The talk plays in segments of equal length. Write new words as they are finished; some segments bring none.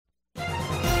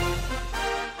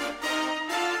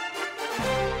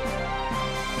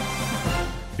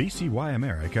VCY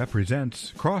America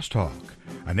presents Crosstalk,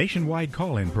 a nationwide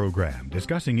call-in program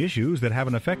discussing issues that have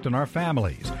an effect on our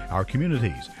families, our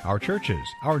communities, our churches,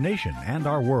 our nation, and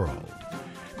our world.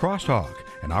 Crosstalk,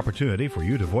 an opportunity for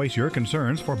you to voice your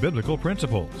concerns for biblical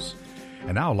principles.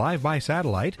 And now live by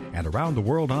satellite and around the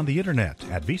world on the internet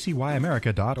at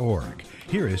vcyamerica.org.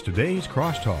 Here is today's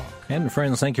Crosstalk. And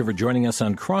friends, thank you for joining us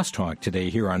on Crosstalk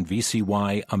today here on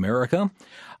VCY America.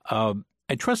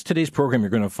 I trust today's program you're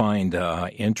going to find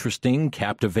interesting,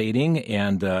 captivating,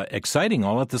 and exciting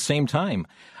all at the same time.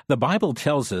 The Bible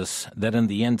tells us that in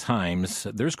the end times,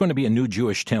 there's going to be a new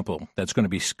Jewish temple that's going to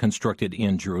be constructed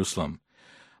in Jerusalem.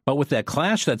 But with that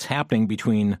clash that's happening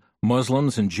between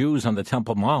Muslims and Jews on the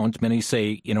Temple Mount, many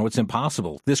say, it's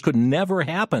impossible. This could never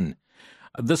happen.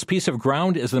 This piece of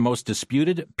ground is the most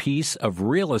disputed piece of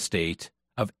real estate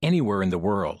of anywhere in the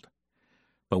world.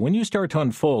 But when you start to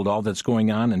unfold all that's going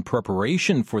on in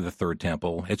preparation for the Third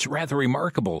Temple, it's rather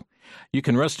remarkable. You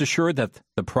can rest assured that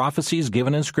the prophecies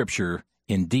given in Scripture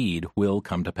indeed will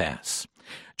come to pass.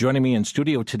 Joining me in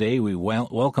studio today, we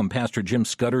welcome Pastor Jim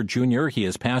Scudder, Jr. He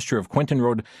is pastor of Quinton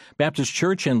Road Baptist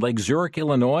Church in Lake Zurich,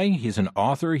 Illinois. He's an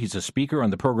author. He's a speaker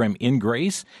on the program In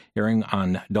Grace, airing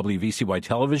on WVCY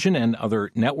television and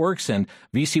other networks, and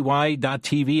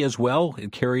VCY.TV as well.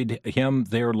 It carried him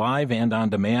there live and on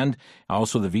demand.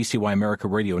 Also the VCY America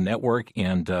Radio Network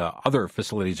and other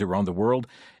facilities around the world.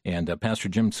 And Pastor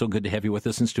Jim, so good to have you with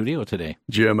us in studio today.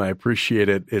 Jim, I appreciate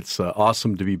it. It's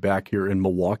awesome to be back here in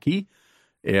Milwaukee.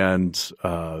 And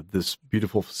this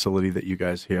beautiful facility that you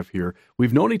guys have here.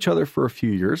 We've known each other for a few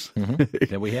years. Mm-hmm.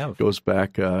 That we have. It goes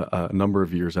back a number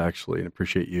of years, actually, and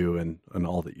appreciate you and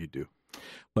all that you do.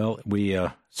 Well, we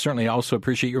certainly also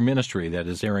appreciate your ministry that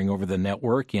is airing over the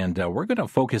network, and we're going to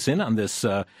focus in on this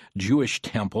Jewish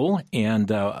temple.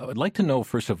 And I would like to know,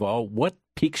 first of all, what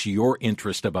piques your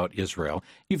interest about Israel?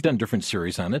 You've done different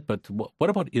series on it, but what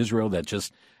about Israel that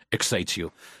just excites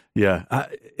you? Yeah,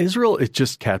 Israel, it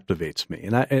just captivates me.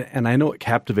 And I know it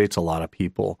captivates a lot of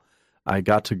people. I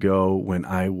got to go when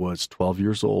I was 12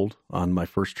 years old on my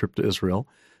first trip to Israel.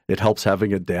 It helps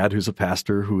having a dad who's a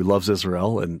pastor who loves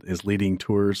Israel and is leading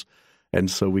tours. And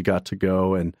so we got to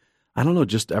go. And I don't know,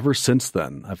 just ever since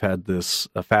then, I've had this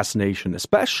fascination,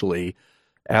 especially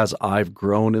as I've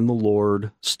grown in the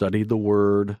Lord, studied the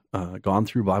Word, gone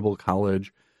through Bible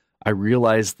college. I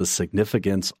realized the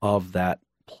significance of that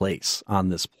place on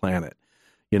this planet,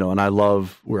 and I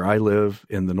love where I live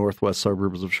in the northwest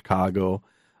suburbs of Chicago.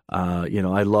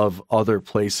 I love other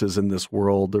places in this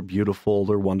world. They're beautiful,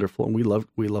 they're wonderful, and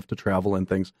we love to travel and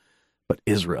things. But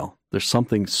Israel, there's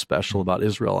something special about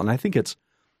Israel, and I think it's,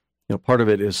 part of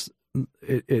it is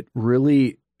it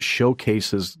really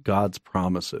showcases God's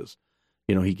promises.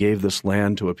 He gave this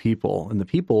land to a people, and the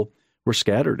people were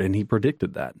scattered, and He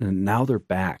predicted that, and now they're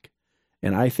back.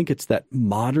 And I think it's that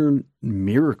modern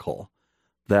miracle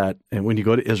and when you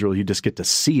go to Israel, you just get to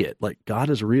see it. Like, God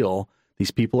is real.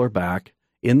 These people are back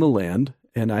in the land.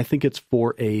 And I think it's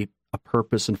for a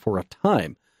purpose and for a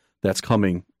time that's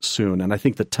coming soon. And I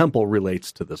think the temple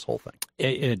relates to this whole thing.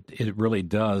 It really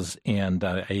does. And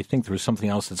I think there's something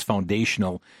else that's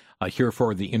foundational here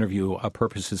for the interview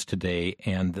purposes today,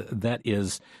 and that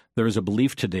is there is a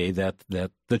belief today that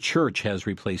the church has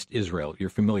replaced Israel.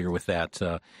 You're familiar with that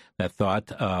thought,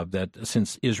 that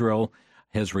since Israel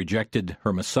has rejected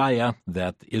her Messiah,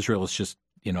 that Israel is just,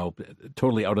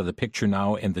 totally out of the picture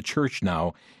now, and the church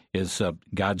now is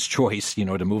God's choice,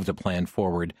 to move the plan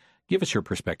forward. Give us your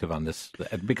perspective on this,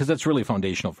 because that's really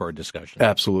foundational for our discussion.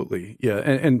 Absolutely, yeah.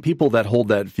 And people that hold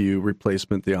that view,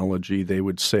 replacement theology, they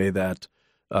would say that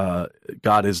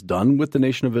God is done with the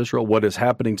nation of Israel. What is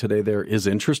happening today there is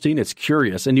interesting. It's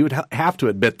curious, and you would have to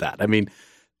admit that. I mean,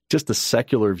 just the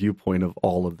secular viewpoint of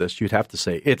all of this, you'd have to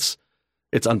say it's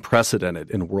unprecedented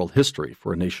in world history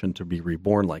for a nation to be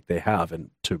reborn like they have and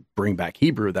to bring back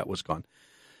Hebrew that was gone.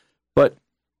 But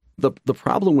the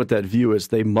problem with that view is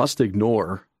they must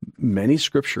ignore many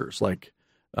scriptures, like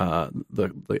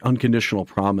the unconditional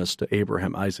promise to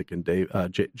Abraham, Isaac, and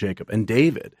Jacob, and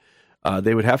David.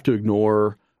 They would have to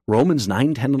ignore Romans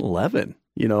 9, 10, and 11,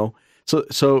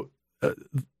 So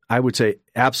I would say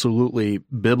absolutely,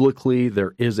 biblically,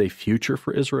 there is a future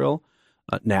for Israel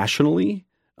nationally.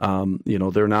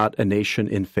 They're not a nation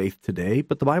in faith today,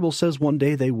 but the Bible says one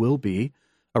day they will be.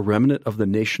 A remnant of the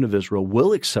nation of Israel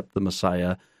will accept the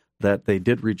Messiah that they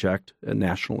did reject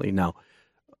nationally. Now,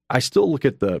 I still look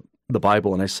at the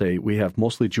Bible and I say we have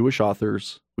mostly Jewish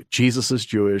authors. Jesus is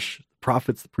Jewish.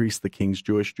 Prophets, the priests, the kings,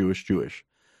 Jewish.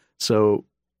 So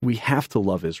we have to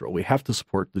love Israel. We have to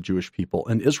support the Jewish people.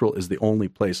 And Israel is the only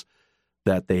place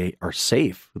that they are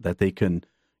safe, that they can,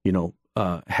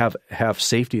 have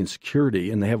safety and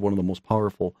security, and they have one of the most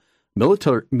powerful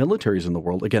militaries in the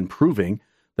world, again, proving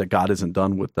that God isn't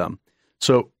done with them.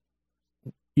 So,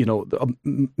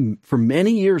 for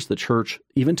many years, the church,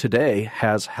 even today,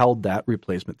 has held that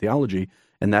replacement theology,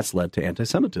 and that's led to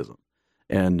anti-Semitism.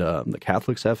 And the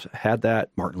Catholics have had that.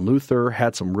 Martin Luther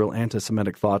had some real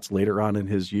anti-Semitic thoughts later on in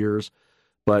his years.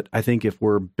 But I think if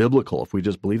we're biblical, if we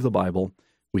just believe the Bible,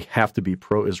 we have to be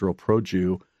pro-Israel,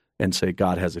 pro-Jew, and say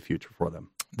God has a future for them.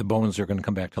 The bones are going to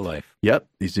come back to life. Yep,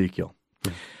 Ezekiel.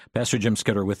 Pastor Jim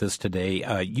Scudder with us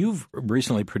today. You've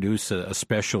recently produced a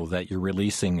special that you're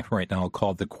releasing right now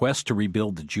called The Quest to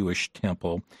Rebuild the Jewish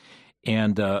Temple.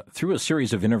 And through a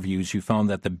series of interviews, you found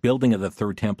that the building of the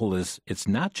Third Temple it's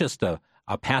not just a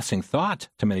passing thought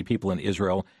to many people in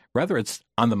Israel. Rather, it's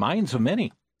on the minds of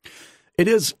many. It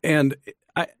is. And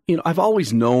I've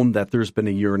always known that there's been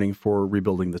a yearning for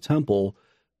rebuilding the temple,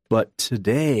 but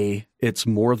today it's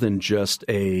more than just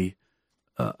a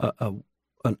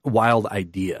wild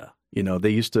idea. They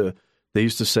used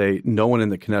to say no one in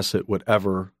the Knesset would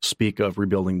ever speak of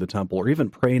rebuilding the temple or even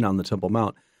praying on the Temple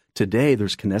Mount. Today,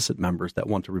 there's Knesset members that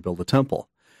want to rebuild the temple.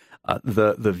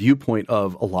 The viewpoint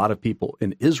of a lot of people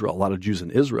in Israel, a lot of Jews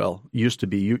in Israel, used to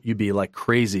be you'd be like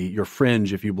crazy, you're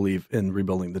fringe if you believe in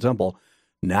rebuilding the temple.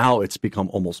 Now it's become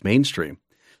almost mainstream.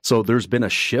 So there's been a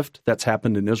shift that's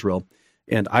happened in Israel,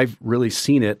 and I've really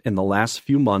seen it in the last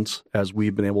few months as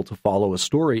we've been able to follow a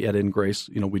story at In Grace.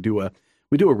 We do a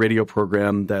radio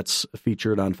program that's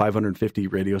featured on 550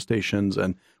 radio stations,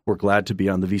 and we're glad to be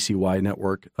on the VCY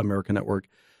network, America Network.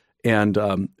 And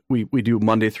we do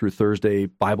Monday through Thursday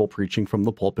Bible preaching from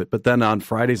the pulpit. But then on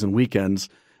Fridays and weekends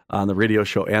on the radio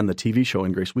show and the TV show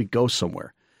In Grace, we go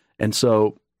somewhere. And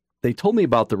so they told me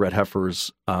about the red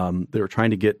heifers. They were trying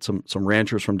to get some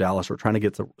ranchers from Dallas or trying to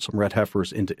get some red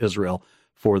heifers into Israel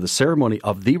for the ceremony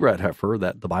of the red heifer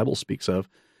that the Bible speaks of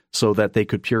so that they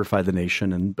could purify the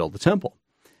nation and build the temple.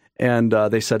 And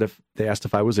they asked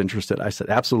if I was interested. I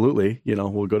said, absolutely.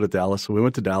 We'll go to Dallas. So we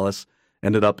went to Dallas.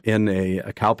 Ended up in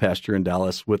a cow pasture in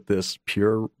Dallas with this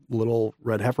pure little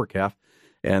red heifer calf,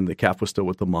 and the calf was still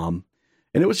with the mom.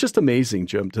 And it was just amazing,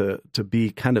 Jim, to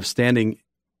be kind of standing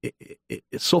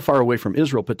so far away from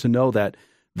Israel, but to know that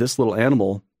this little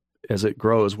animal, as it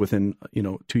grows within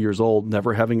 2 years old,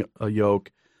 never having a yoke,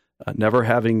 never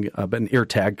having been ear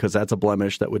tagged, because that's a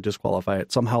blemish that would disqualify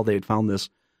it. Somehow they had found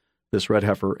this red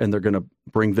heifer, and they're going to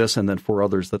bring this and then 4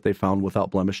 others that they found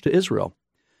without blemish to Israel.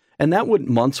 And that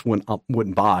months went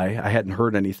by. I hadn't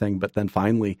heard anything, but then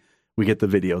finally we get the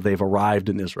video. They've arrived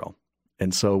in Israel.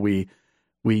 And so we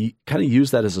kind of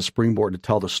used that as a springboard to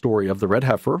tell the story of the red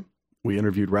heifer. We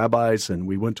interviewed rabbis, and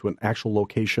we went to an actual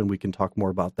location. We can talk more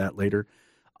about that later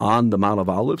on the Mount of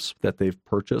Olives that they've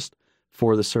purchased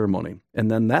for the ceremony.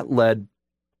 And then that led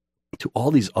to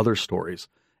all these other stories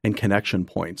and connection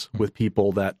points with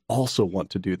people that also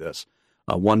want to do this.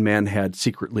 One man had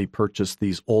secretly purchased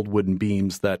these old wooden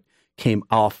beams that came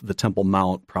off the Temple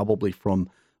Mount, probably from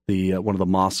the one of the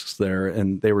mosques there,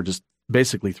 and they were just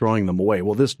basically throwing them away.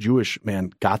 Well, this Jewish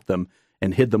man got them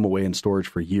and hid them away in storage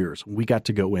for years. We got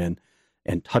to go in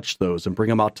and touch those and bring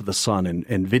them out to the sun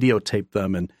and videotape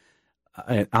them. And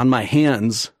on my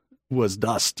hands was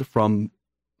dust from,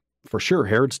 for sure,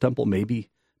 Herod's temple, maybe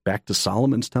back to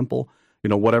Solomon's temple,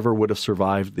 whatever would have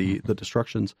survived the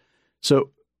destructions.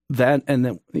 So that, and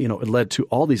then, it led to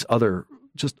all these other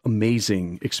just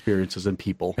amazing experiences and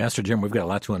people. Pastor Jim, we've got a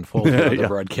lot to unfold in the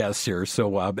broadcast here. So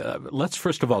let's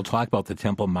first of all talk about the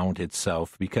Temple Mount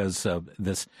itself, because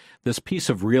this piece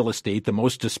of real estate, the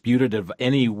most disputed of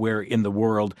anywhere in the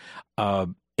world,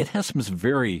 it has some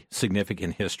very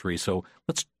significant history. So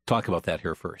let's talk about that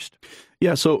here first.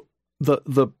 Yeah, so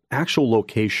the actual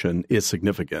location is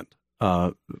significant.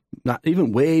 Not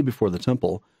even way before the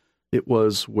temple, it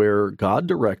was where God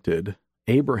directed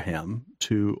Abraham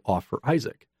to offer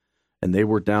Isaac. And they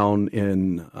were down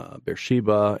in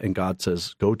Beersheba, and God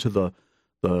says, go to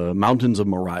the mountains of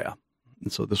Moriah.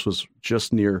 And so this was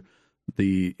just near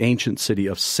the ancient city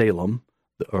of Salem,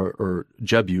 or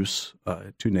Jebus,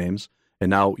 2 names. And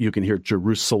now you can hear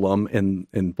Jerusalem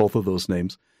in both of those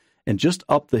names. And just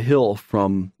up the hill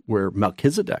from where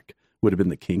Melchizedek would have been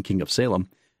the king of Salem,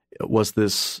 was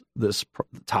this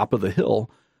top of the hill,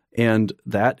 and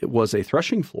that was a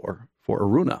threshing floor for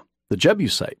Araunah, the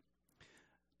Jebusite.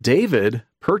 David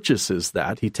purchases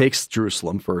that. He takes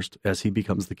Jerusalem first as he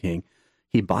becomes the king.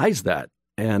 He buys that,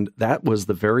 and that was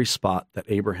the very spot that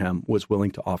Abraham was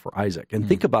willing to offer Isaac. And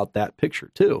think about that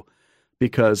picture, too,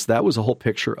 because that was a whole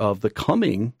picture of the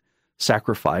coming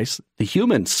sacrifice, the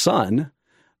human son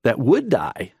that would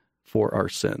die for our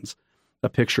sins. a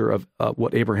picture of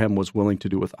what Abraham was willing to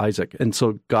do with Isaac. And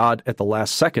so God at the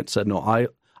last second said, no,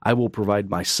 I will provide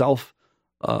myself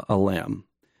a lamb.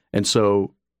 And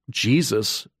so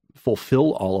Jesus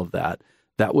fulfilled all of that.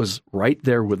 That was right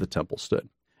there where the temple stood.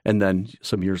 And then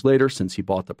some years later, since he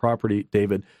bought the property,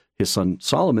 David, his son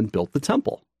Solomon, built the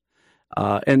temple.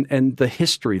 And the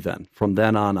history then, from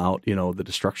then on out, the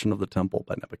destruction of the temple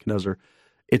by Nebuchadnezzar,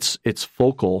 it's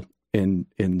focal in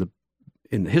the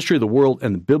history of the world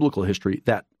and the biblical history,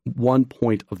 that one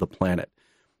point of the planet.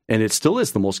 And it still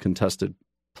is the most contested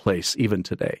place even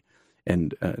today.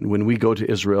 And when we go to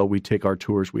Israel, we take our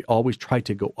tours, we always try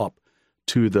to go up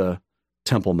to the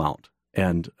Temple Mount.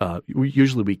 And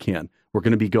usually we can. We're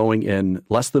going to be going in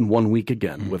less than 1 week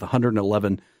again with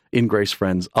 111 In Grace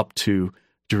friends up to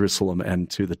Jerusalem and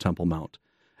to the Temple Mount.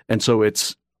 And so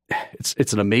it's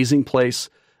an amazing place,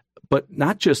 but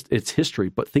not just its history,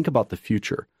 but think about the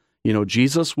future.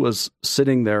 Jesus was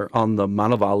sitting there on the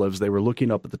Mount of Olives. They were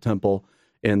looking up at the temple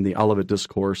in the Olivet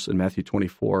Discourse in Matthew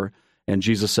 24, and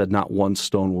Jesus said, not one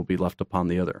stone will be left upon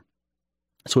the other.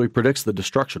 So he predicts the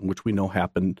destruction, which we know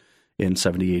happened in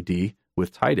 70 AD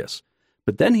with Titus.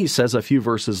 But then he says a few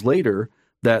verses later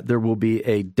that there will be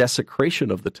a desecration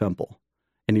of the temple.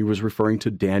 And he was referring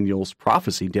to Daniel's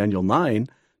prophecy. Daniel 9,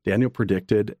 Daniel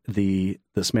predicted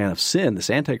this man of sin, this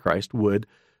Antichrist, would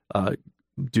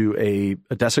do a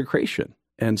desecration.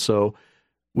 And so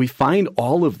we find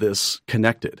all of this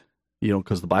connected,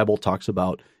 because the Bible talks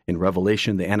about in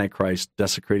Revelation, the Antichrist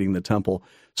desecrating the temple.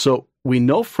 So we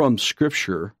know from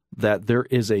Scripture that there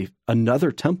is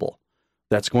another temple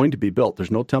that's going to be built.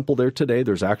 There's no temple there today.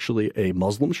 There's actually a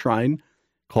Muslim shrine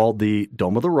called the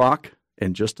Dome of the Rock,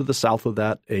 and just to the south of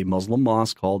that, a Muslim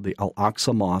mosque called the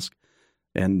Al-Aqsa Mosque,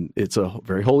 and it's a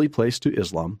very holy place to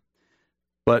Islam.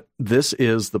 But this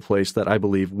is the place that I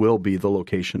believe will be the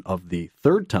location of the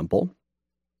third temple.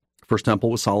 First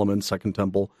temple was Solomon. Second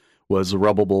temple was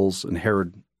Zerubbabel's, and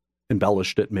Herod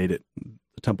embellished it, made it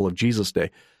the temple of Jesus'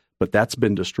 day. But that's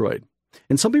been destroyed.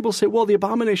 And some people say, well, the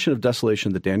abomination of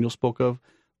desolation that Daniel spoke of,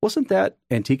 wasn't that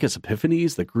Antiochus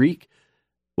Epiphanes, the Greek?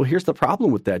 Well, here's the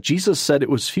problem with that. Jesus said it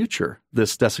was future,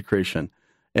 this desecration,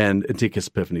 and Antiochus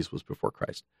Epiphanes was before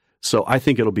Christ. So I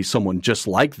think it'll be someone just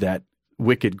like that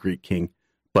wicked Greek king,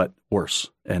 but worse.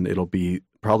 And it'll be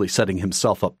probably setting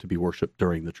himself up to be worshipped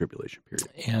during the tribulation period.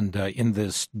 And in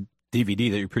this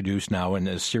DVD that you produce now, and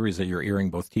a series that you're airing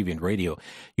both TV and radio,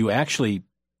 you actually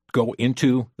go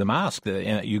into the mosque.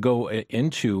 You go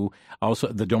into also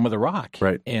the Dome of the Rock.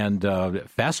 Right. And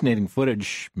fascinating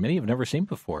footage many have never seen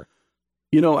before.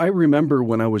 I remember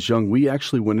when I was young, we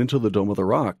actually went into the Dome of the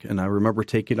Rock, and I remember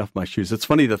taking off my shoes. It's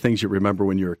funny the things you remember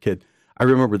when you're a kid. I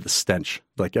remember the stench,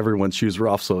 like everyone's shoes were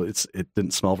off, so it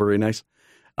didn't smell very nice.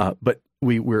 But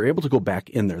we were able to go back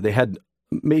in there. They had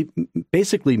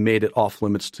basically made it off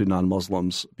limits to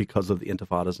non-Muslims because of the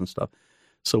intifadas and stuff.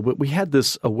 So we had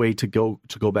a way to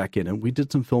go back in, and we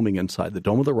did some filming inside the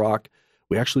Dome of the Rock.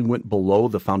 We actually went below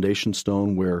the foundation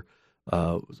stone where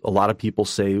a lot of people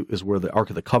say is where the Ark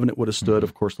of the Covenant would have stood.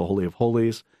 Of course, the Holy of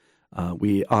Holies.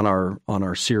 We on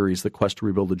our series, The Quest to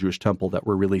Rebuild the Jewish Temple, that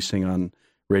we're releasing on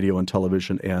radio and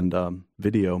television and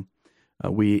video,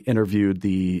 we interviewed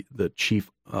the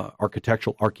chief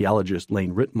architectural archaeologist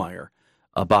Lane Rittmeyer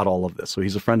about all of this. So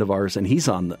he's a friend of ours, and he's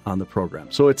on the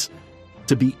program. So it's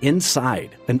to be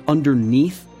inside and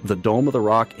underneath the Dome of the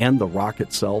Rock and the rock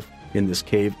itself in this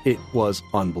cave. It was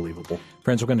unbelievable.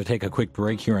 Friends, we're going to take a quick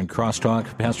break here in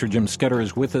Crosstalk. Pastor Jim Scudder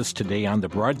is with us today on the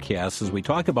broadcast as we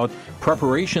talk about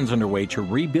preparations underway to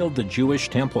rebuild the Jewish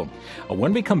temple.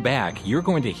 When we come back, you're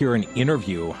going to hear an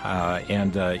interview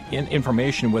and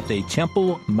information with a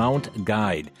Temple Mount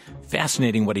guide.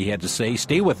 Fascinating what he had to say.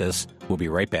 Stay with us. We'll be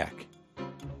right back.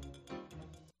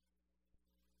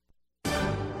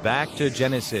 Back to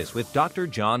Genesis with Dr.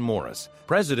 John Morris,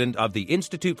 president of the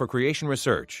Institute for Creation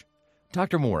Research.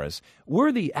 Dr. Morris,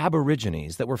 were the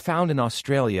Aborigines that were found in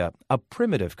Australia a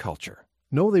primitive culture?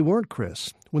 No, they weren't,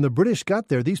 Chris. When the British got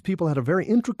there, these people had a very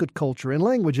intricate culture and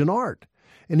language and art,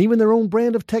 and even their own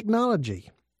brand of technology.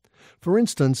 For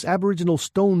instance, Aboriginal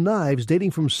stone knives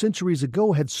dating from centuries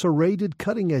ago had serrated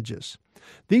cutting edges.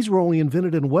 These were only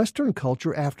invented in Western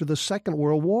culture after the Second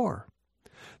World War.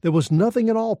 There was nothing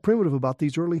at all primitive about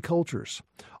these early cultures.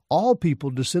 All people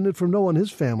descended from Noah and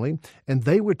his family, and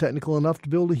they were technical enough to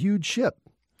build a huge ship.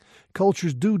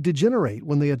 Cultures do degenerate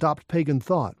when they adopt pagan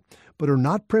thought, but are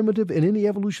not primitive in any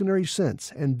evolutionary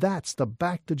sense, and that's the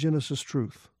back to Genesis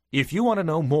truth. If you want to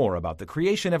know more about the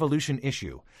creation evolution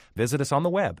issue, visit us on the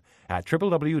web at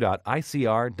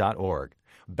www.icr.org.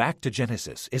 Back to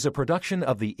Genesis is a production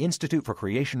of the Institute for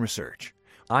Creation Research.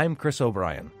 I'm Chris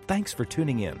O'Brien. Thanks for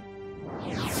tuning in.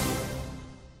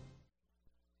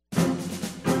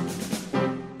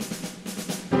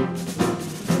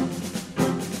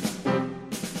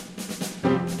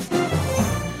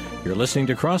 You're listening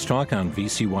to Crosstalk on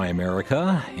VCY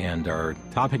America, and our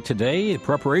topic today,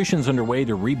 preparations underway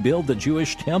to rebuild the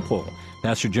Jewish temple.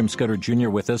 Pastor Jim Scudder Jr.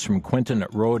 with us from Quinton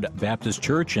Road Baptist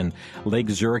Church in Lake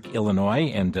Zurich,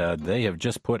 Illinois, and they have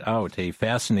just put out a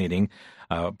fascinating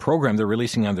program they're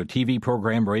releasing on their TV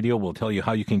program. Radio will tell you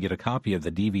how you can get a copy of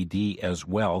the DVD as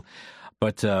well.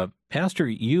 But, Pastor,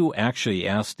 you actually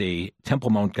asked a Temple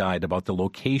Mount guide about the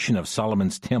location of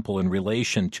Solomon's temple in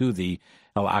relation to the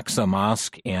Al-Aqsa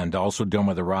Mosque and also Dome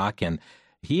of the Rock, and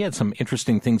he had some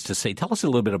interesting things to say. Tell us a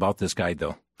little bit about this guide,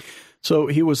 though. So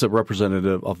he was a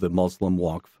representative of the Muslim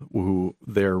Waqf, who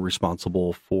they're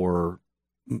responsible for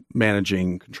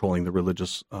managing, controlling the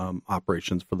religious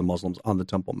operations for the Muslims on the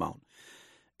Temple Mount.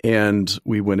 And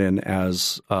we went in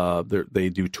as they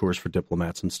do tours for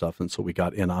diplomats and stuff, and so we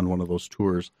got in on one of those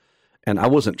tours. And I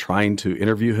wasn't trying to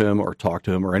interview him or talk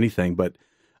to him or anything, but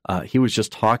he was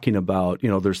just talking about,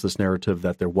 there's this narrative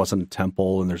that there wasn't a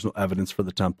temple and there's no evidence for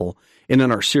the temple. And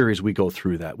in our series, we go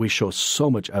through that. We show so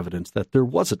much evidence that there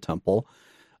was a temple.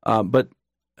 But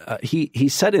he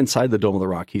said inside the Dome of the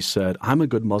Rock, he said, I'm a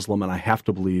good Muslim and I have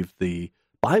to believe the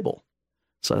Bible.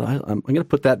 So I'm going to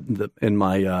put that in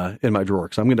my drawer,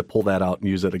 because I'm going to pull that out and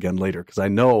use it again later, because I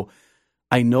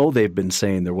know they've been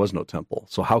saying there was no temple.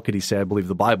 So how could he say I believe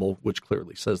the Bible, which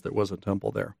clearly says there was a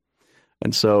temple there?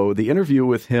 And so the interview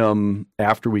with him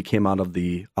after we came out of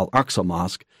the Al-Aqsa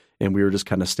Mosque and we were just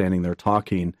kind of standing there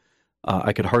talking,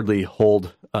 I could hardly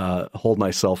hold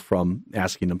myself from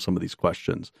asking him some of these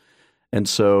questions. And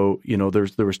so,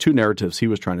 there was two narratives he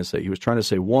was trying to say. He was trying to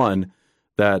say, one,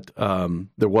 that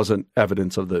there wasn't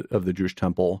evidence of the Jewish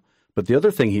temple. But the other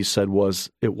thing he said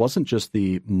was it wasn't just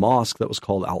the mosque that was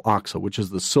called Al-Aqsa, which is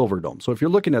the silver dome. So if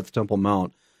you're looking at the Temple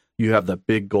Mount, you have that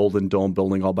big golden dome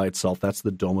building all by itself. That's the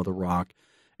Dome of the Rock.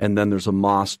 And then there's a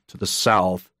mosque to the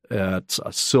south. It's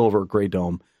a silver gray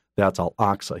dome. That's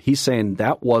Al-Aqsa. He's saying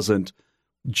that wasn't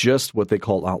just what they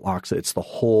call Al-Aqsa. It's the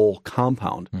whole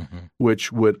compound,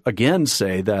 which would, again,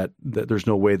 say that there's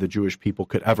no way the Jewish people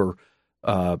could ever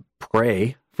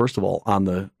pray, first of all, on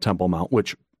the Temple Mount,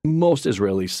 which most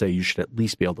Israelis say you should at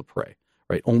least be able to pray,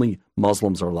 right? Only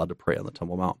Muslims are allowed to pray on the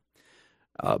Temple Mount.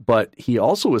 But he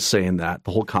also was saying that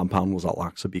the whole compound was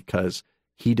Al-Aqsa because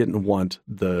he didn't want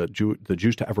the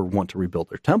Jews to ever want to rebuild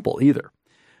their temple either.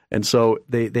 And so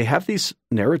they have these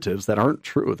narratives that aren't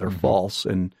true; they're false.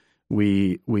 And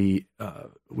we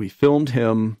filmed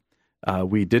him.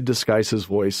 We did disguise his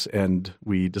voice and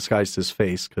we disguised his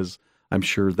face because I'm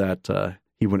sure that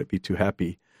he wouldn't be too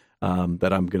happy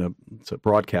that I'm going to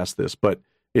broadcast this. But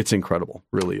it's incredible,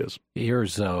 really is.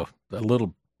 Here's a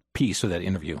little piece of that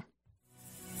interview.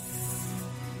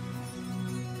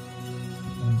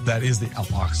 That is the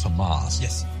Al-Aqsa Mosque.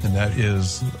 Yes. And that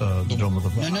is the Dome of the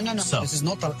Rock. No. So, this is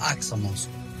not Al-Aqsa Mosque.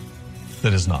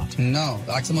 that is not. No,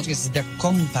 the Al-Aqsa Mosque is the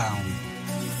compound.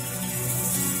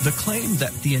 The claim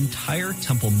that the entire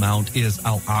Temple Mount is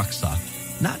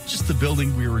Al-Aqsa, not just the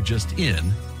building we were just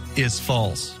in, is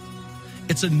false.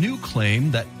 It's a new claim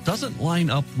that doesn't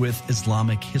line up with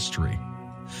Islamic history.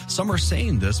 Some are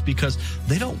saying this because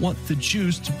they don't want the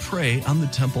Jews to pray on the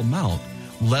Temple Mount,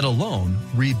 let alone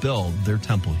rebuild their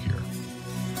temple here.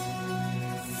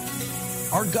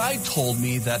 Our guide told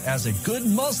me that as a good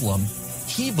Muslim,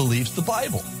 he believes the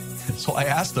Bible. So I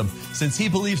asked him, since he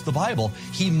believes the Bible,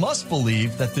 he must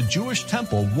believe that the Jewish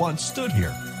temple once stood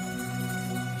here.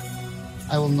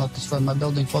 I will not destroy my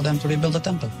building for them to rebuild the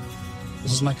temple.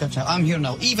 This is my country. I'm here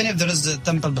now. Even if there is a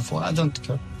temple before, I don't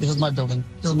care. This is my building.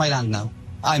 This is my land now.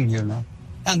 I'm here now.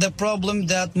 And the problem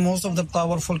that most of the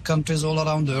powerful countries all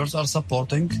around the earth are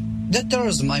supporting, the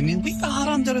terrorism. I mean, we are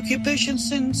under occupation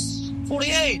since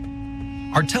 48.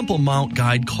 Our Temple Mount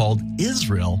guide called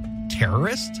Israel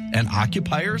terrorists and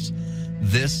occupiers.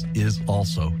 This is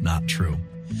also not true.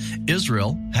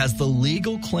 Israel has the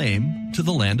legal claim to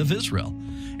the land of Israel,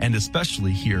 and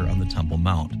especially here on the Temple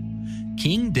Mount.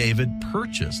 King David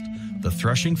purchased the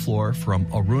threshing floor from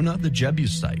Araunah the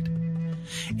Jebusite.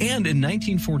 And in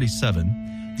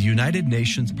 1947, the United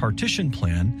Nations Partition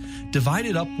Plan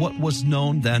divided up what was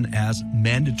known then as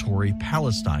Mandatory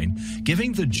Palestine,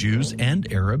 giving the Jews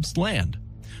and Arabs land.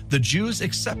 The Jews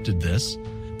accepted this,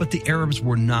 but the Arabs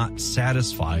were not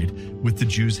satisfied with the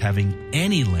Jews having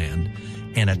any land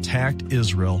and attacked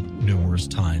Israel numerous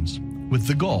times, with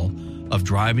the goal of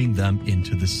driving them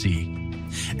into the sea.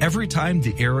 Every time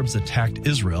the Arabs attacked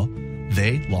Israel,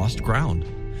 they lost ground.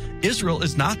 Israel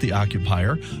is not the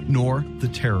occupier nor the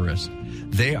terrorist.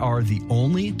 They are the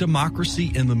only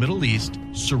democracy in the Middle East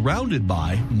surrounded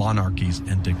by monarchies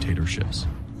and dictatorships.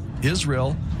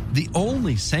 Israel, the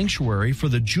only sanctuary for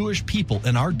the Jewish people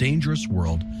in our dangerous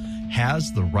world,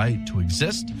 has the right to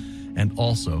exist and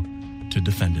also to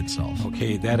defend itself.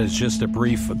 Okay, that is just a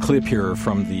brief clip here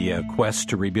from the quest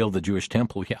to rebuild the Jewish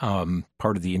temple,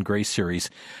 part of the In Grace series.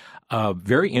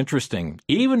 Very interesting.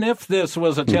 Even if this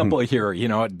was a temple here,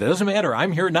 it doesn't matter.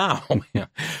 I'm here now.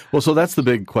 Well, so that's the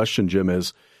big question, Jim,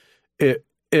 is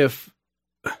if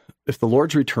the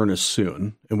Lord's return is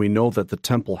soon, and we know that the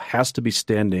temple has to be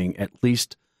standing at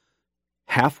least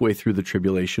halfway through the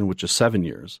tribulation, which is 7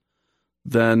 years,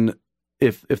 then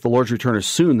if the Lord's return is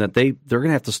soon, that they're going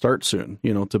to have to start soon,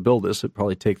 to build this. It'd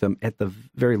probably take them at the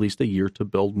very least a year to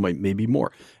build, maybe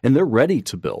more. And they're ready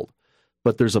to build,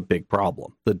 but there's a big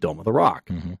problem, the Dome of the Rock.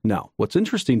 Now, what's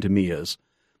interesting to me is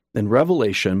in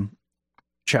Revelation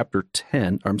chapter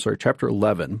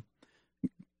 11,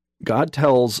 God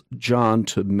tells John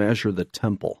to measure the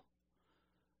temple,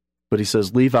 but he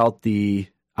says, leave out the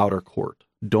outer court.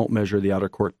 Don't measure the outer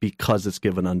court because it's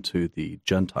given unto the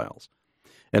Gentiles.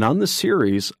 And on this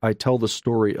series, I tell the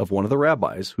story of one of the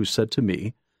rabbis who said to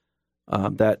me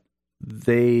that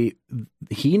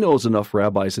he knows enough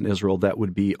rabbis in Israel that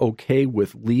would be okay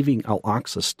with leaving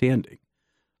Al-Aqsa standing.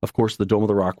 Of course, the Dome of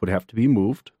the Rock would have to be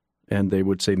moved, and they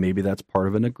would say maybe that's part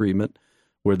of an agreement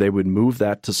where they would move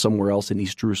that to somewhere else in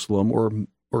East Jerusalem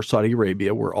or Saudi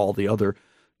Arabia, where all the other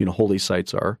holy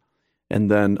sites are, and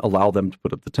then allow them to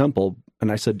put up the temple. And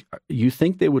I said, you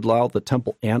think they would allow the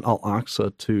temple and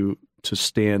Al-Aqsa to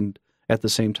stand at the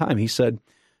same time? He said,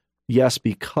 yes,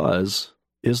 because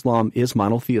Islam is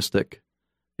monotheistic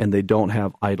and they don't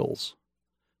have idols.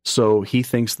 So he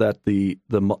thinks that the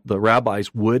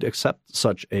rabbis would accept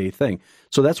such a thing.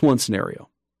 So that's one scenario,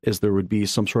 is there would be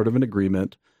some sort of an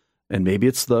agreement, and maybe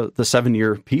it's the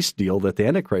 7-year peace deal that the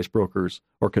Antichrist brokers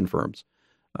or confirms.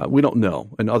 We don't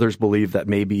know. And others believe that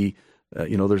maybe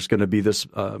there's going to be this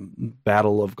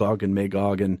battle of Gog and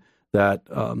Magog, and that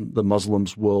the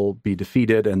Muslims will be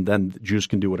defeated, and then the Jews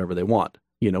can do whatever they want,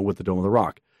 with the Dome of the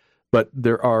Rock. But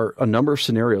there are a number of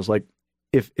scenarios. Like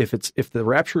if the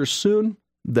rapture is soon,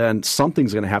 then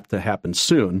something's going to have to happen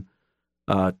soon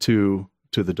to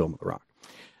the Dome of the Rock.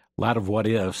 A lot of what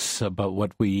ifs, but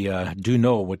what we do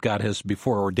know, what God has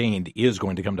before ordained, is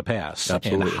going to come to pass.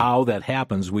 Absolutely. And how that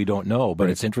happens, we don't know, but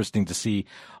It's interesting to see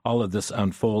all of this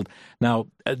unfold. Now,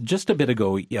 just a bit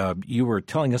ago, you were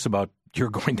telling us about you're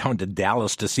going down to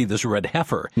Dallas to see this red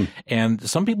heifer. And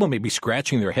some people may be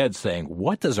scratching their heads saying,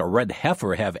 what does a red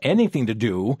heifer have anything to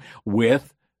do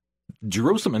with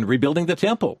Jerusalem and rebuilding the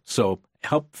temple? So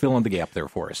help fill in the gap there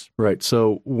for us. Right.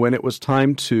 So when it was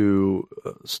time to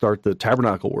start the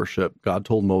tabernacle worship, God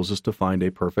told Moses to find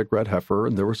a perfect red heifer,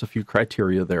 and there was a few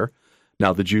criteria there.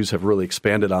 Now, the Jews have really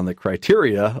expanded on the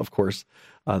criteria. Of course,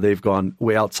 they've gone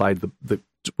way outside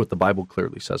what the Bible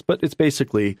clearly says. But it's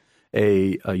basically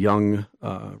a young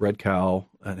red cow,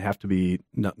 and have to be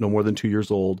no more than 2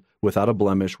 years old, without a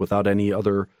blemish, without any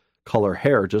other color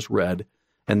hair, just red,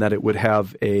 and that it would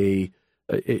have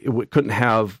couldn't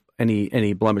have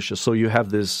any blemishes. So you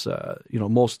have this,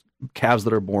 most calves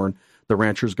that are born, the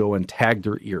ranchers go and tag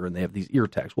their ear, and they have these ear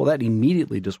tags. Well, that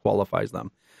immediately disqualifies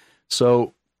them.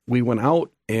 So we went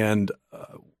out and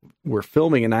we're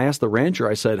filming, and I asked the rancher,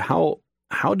 I said, how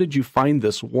did you find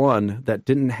this one that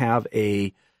didn't have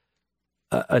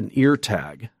an ear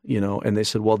tag, and they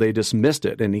said, well, they just missed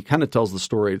it. And he kind of tells the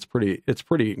story. It's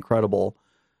pretty incredible.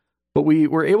 But we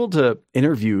were able to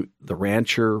interview the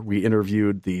rancher. We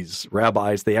interviewed these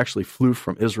rabbis. They actually flew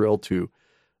from Israel to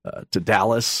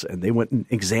Dallas, and they went and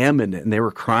examined it, and they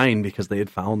were crying because they had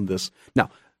found this. Now,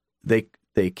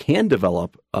 they can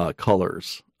develop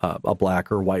colors, a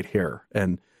black or white hair,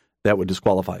 and that would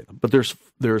disqualify them. But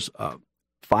there's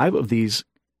 5 of these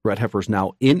red heifers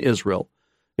now in Israel.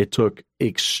 It took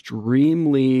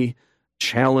extremely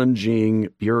challenging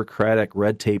bureaucratic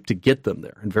red tape to get them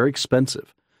there, and very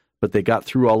expensive. But they got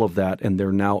through all of that, and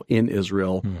they're now in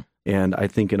Israel. And I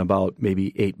think in about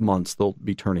maybe 8 months, they'll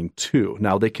be turning 2.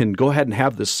 Now, they can go ahead and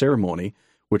have this ceremony,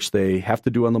 which they have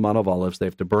to do on the Mount of Olives. They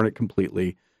have to burn it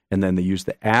completely, and then they use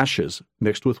the ashes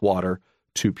mixed with water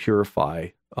to purify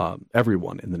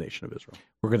everyone in the nation of Israel.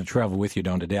 We're going to travel with you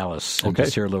down to Dallas and Okay.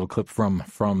 just hear a little clip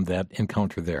from that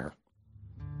encounter there.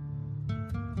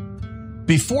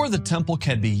 Before the temple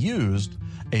can be used,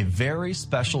 a very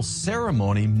special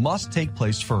ceremony must take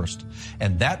place first.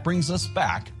 And that brings us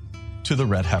back to the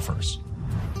red heifers.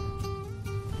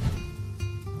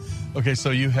 Okay, so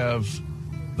you have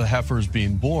the heifers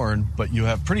being born, but you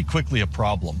have pretty quickly a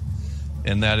problem.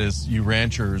 And that is you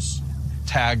ranchers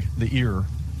tag the ear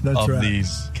of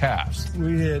these calves.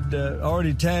 We had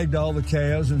already tagged all the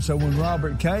calves, and so when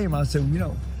Robert came, I said,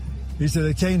 he said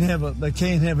they can't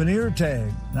have an ear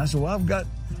tag. And I said, well, I've got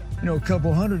a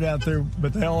couple hundred out there,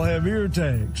 but they all have ear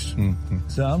tags.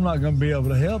 So I'm not going to be able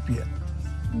to help you.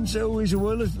 And so we said,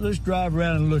 well, let's drive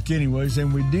around and look anyways.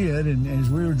 And we did. And as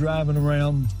we were driving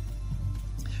around,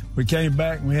 we came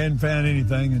back and we hadn't found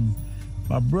anything. And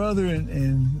my brother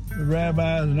and the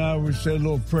rabbis and I we said a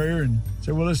little prayer and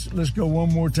said, well, let's go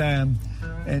one more time.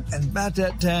 And about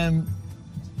that time,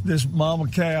 this mama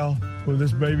cow with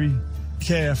this baby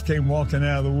calf came walking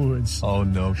out of the woods. Oh,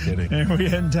 no kidding. And we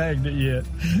hadn't tagged it yet.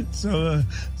 So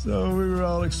we were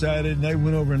all excited, and they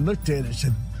went over and looked at it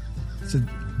and said,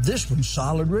 this one's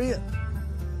solid red.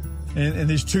 And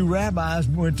these two rabbis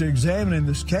went to examining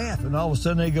this calf, and all of a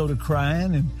sudden they go to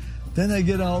crying, and then they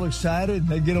get all excited, and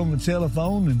they get on the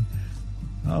telephone, and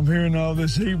I'm hearing all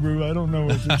this Hebrew. I don't know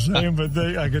what they're saying, but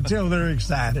I can tell they're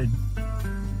excited.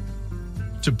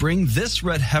 To bring this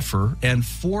red heifer and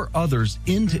 4 others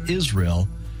into Israel,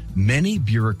 many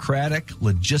bureaucratic,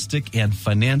 logistic, and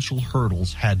financial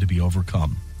hurdles had to be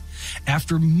overcome.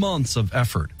 After months of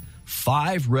effort,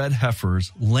 5 red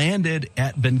heifers landed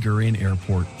at Ben Gurion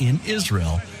Airport in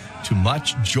Israel to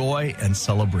much joy and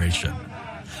celebration.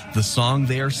 The song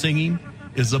they are singing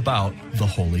is about the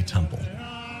Holy Temple.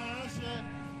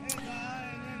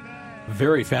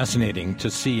 Very fascinating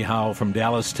to see how from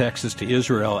Dallas, Texas to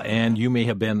Israel, and you may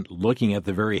have been looking at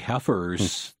the very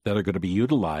heifers that are going to be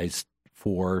utilized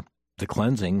for the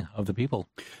cleansing of the people,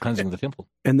 cleansing the temple.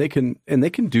 And they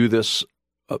can do this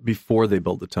before they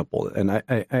build the temple, and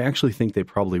I actually think they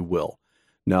probably will.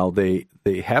 Now, they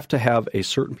have to have a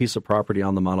certain piece of property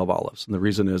on the Mount of Olives, and the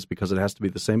reason is because it has to be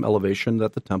the same elevation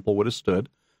that the temple would have stood,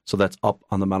 so that's up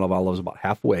on the Mount of Olives about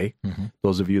halfway. Mm-hmm.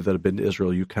 Those of you that have been to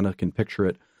Israel, you kind of can picture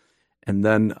it. And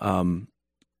then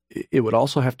it would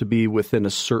also have to be within a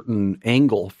certain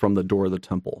angle from the door of the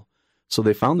temple. So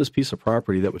they found this piece of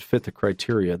property that would fit the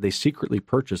criteria. They secretly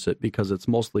purchased it because it's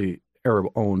mostly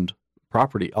Arab-owned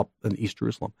property up in East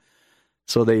Jerusalem.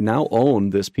 So they now own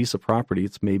this piece of property.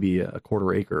 It's maybe a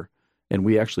quarter acre. And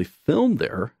we actually filmed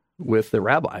there with the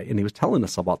rabbi, and he was telling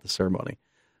us about the ceremony.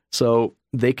 So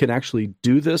they can actually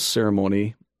do this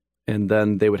ceremony, and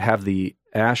then they would have the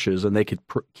ashes, and they could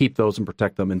keep those and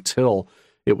protect them until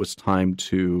it was time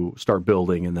to start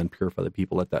building and then purify the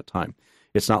people at that time.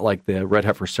 It's not like the red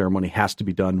heifer ceremony has to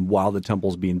be done while the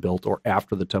temple's being built or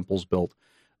after the temple's built.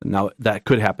 Now, that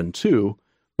could happen too,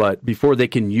 but before they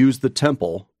can use the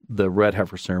temple, the red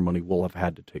heifer ceremony will have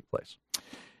had to take place.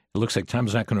 It looks like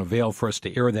time's not going to avail for us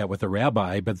to air that with a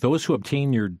rabbi, but those who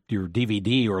obtain your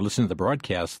DVD or listen to the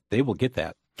broadcast, they will get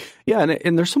that. Yeah,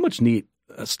 and there's so much neat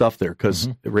stuff there because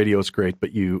radio is great, but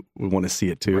we want to see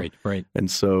it too. Right.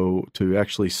 And so to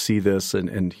actually see this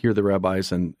and hear the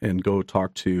rabbis and go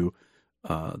talk to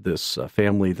this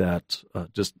family that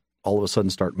just all of a sudden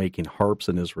start making harps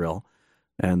in Israel.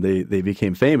 And they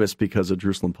became famous because a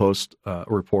Jerusalem Post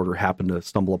reporter happened to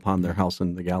stumble upon their house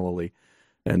in the Galilee.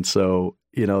 And so,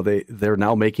 they're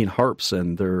now making harps,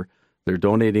 and they're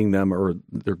donating them, or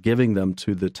they're giving them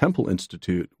to the Temple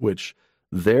Institute, which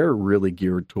they're really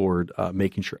geared toward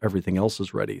making sure everything else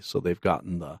is ready. So they've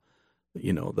gotten the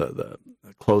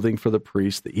clothing for the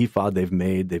priest, the ephod they've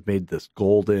made this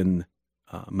golden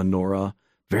menorah,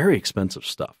 very expensive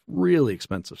stuff, really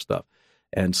expensive stuff.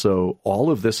 And so all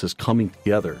of this is coming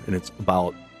together, and it's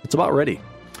about ready.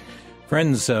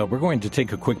 Friends, we're going to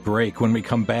take a quick break. When we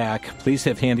come back, please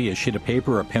have handy a sheet of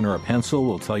paper, a pen, or a pencil.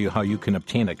 We'll tell you how you can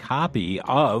obtain a copy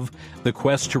of The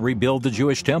Quest to Rebuild the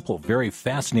Jewish Temple. Very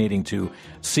fascinating to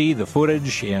see the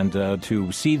footage and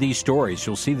to see these stories.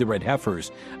 You'll see the red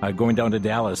heifers going down to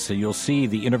Dallas. You'll see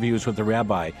the interviews with the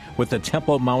rabbi, with the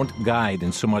Temple Mount Guide,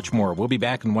 and so much more. We'll be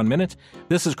back in 1 minute.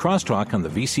 This is Crosstalk on the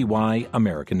VCY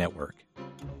American Network.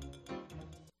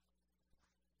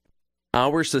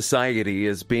 Our society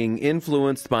is being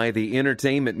influenced by the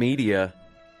entertainment media,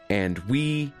 and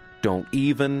we don't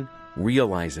even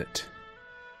realize it.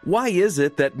 Why is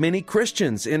it that many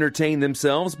Christians entertain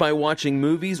themselves by watching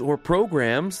movies or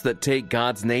programs that take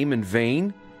God's name in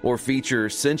vain, or feature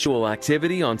sensual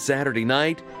activity on Saturday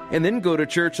night, and then go to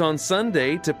church on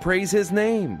Sunday to praise His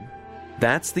name?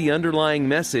 That's the underlying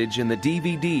message in the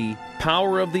DVD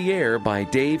Power of the Air by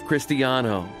Dave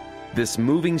Cristiano. This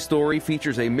moving story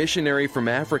features a missionary from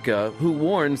Africa who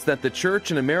warns that the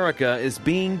church in America is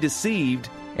being deceived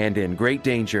and in great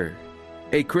danger.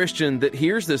 A Christian that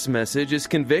hears this message is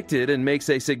convicted and makes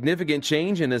a significant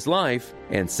change in his life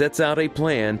and sets out a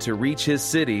plan to reach his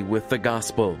city with the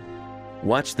gospel.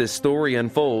 Watch this story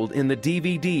unfold in the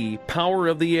DVD Power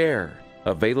of the Air.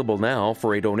 Available now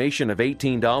for a donation of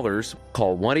 $18.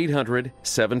 Call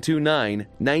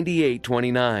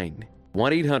 1-800-729-9829.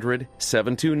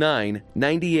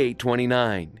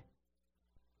 1-800-729-9829.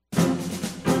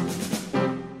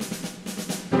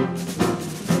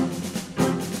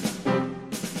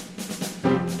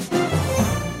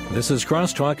 This is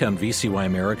Crosstalk on VCY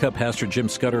America. Pastor Jim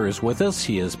Scudder is with us.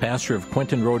 He is pastor of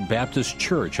Quentin Road Baptist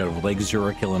Church out of Lake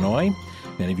Zurich, Illinois.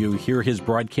 Many of you hear his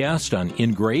broadcast on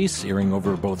In Grace, airing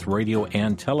over both radio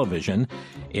and television.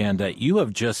 And you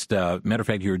have just, matter of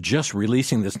fact, you're just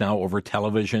releasing this now over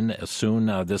television soon,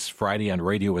 this Friday on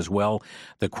radio as well,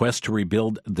 The Quest to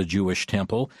Rebuild the Jewish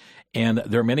Temple. And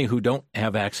there are many who don't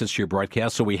have access to your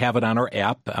broadcast, so we have it on our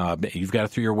app. You've got it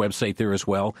through your website there as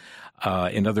well,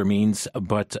 and other means.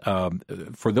 But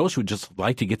for those who just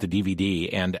like to get the DVD,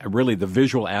 and really the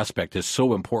visual aspect is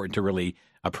so important to really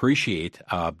appreciate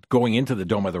going into the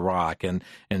Dome of the Rock and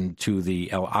to the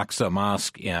Al-Aqsa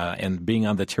Mosque and being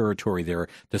on the territory there,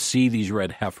 to see these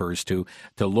red heifers, to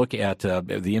look at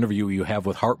the interview you have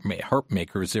with harp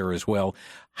makers there as well.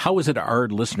 How is it our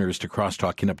listeners to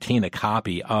Crosstalk can obtain a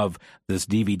copy of this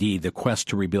DVD, The Quest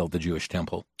to Rebuild the Jewish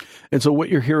Temple? And so what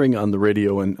you're hearing on the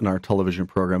radio and our television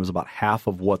program is about half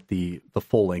of what the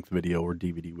full-length video or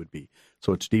DVD would be.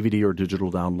 So it's DVD or digital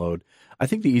download. I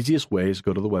think the easiest way is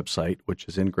go to the website, which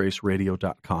is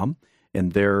ingraceradio.com,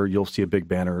 and there you'll see a big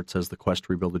banner. It says The Quest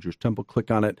to Rebuild the Jewish Temple. Click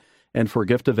on it, and for a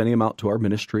gift of any amount to our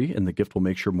ministry, and the gift will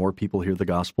make sure more people hear the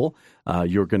gospel,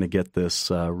 you're going to get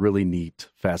this really neat,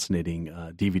 fascinating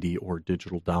DVD or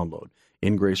digital download.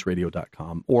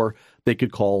 ingraceradio.com, or they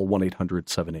could call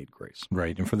 1-800-78-GRACE.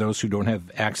 Right, and for those who don't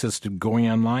have access to going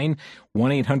online,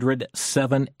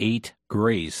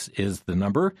 1-800-78-GRACE is the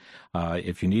number.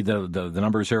 If you need the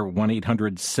numbers are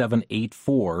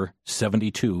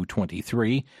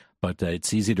 1-800-784-7223, but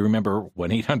it's easy to remember,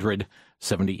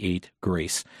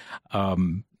 1-800-78-GRACE.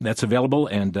 That's available,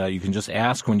 and you can just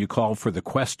ask when you call for the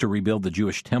Quest to Rebuild the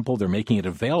Jewish Temple. They're making it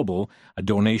available, a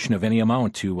donation of any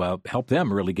amount to help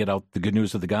them really get out the good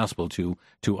news of the gospel to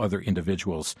other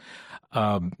individuals.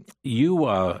 You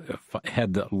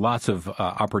had lots of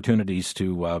opportunities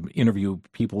to interview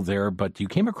people there, but you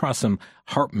came across some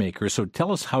harp makers. So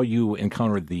tell us how you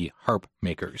encountered the harp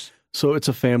makers. So it's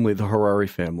a family, the Harari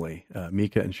family,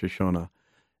 Mika and Shoshona,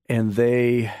 and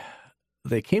they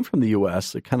came from the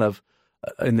U.S., kind of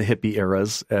in the hippie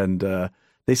eras, and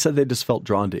they said they just felt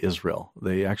drawn to Israel.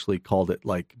 They actually called it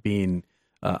like being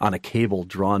on a cable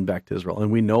drawn back to Israel, and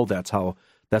we know that's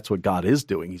what God is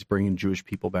doing. He's bringing Jewish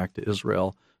people back to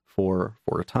Israel for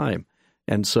a time,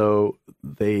 and so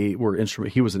he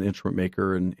was an instrument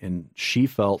maker, and she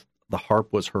felt the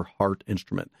harp was her heart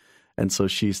instrument. And so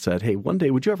she said, hey, one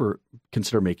day, would you ever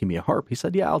consider making me a harp? He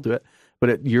said, yeah, I'll do it.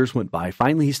 But years went by.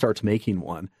 Finally, he starts making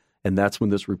one, and that's when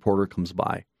this reporter comes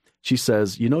by. She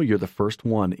says, you're the first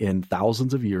one in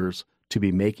thousands of years to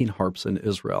be making harps in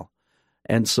Israel.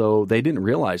 And so they didn't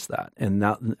realize that. And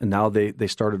now they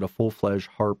started a full-fledged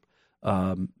harp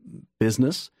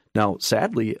business. Now,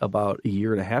 sadly, about a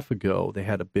year and a half ago, they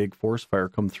had a big forest fire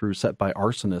come through set by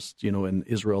arsonists. In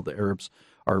Israel, the Arabs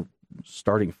are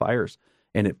starting fires.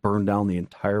 And it burned down the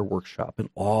entire workshop, and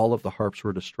all of the harps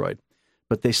were destroyed.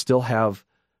 But they still have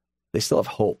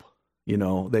hope.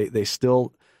 They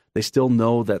still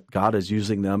know that God is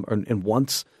using them and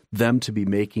wants them to be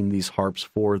making these harps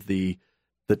for the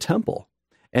temple.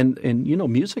 And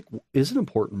music is an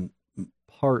important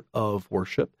part of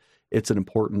worship. It's an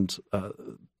important,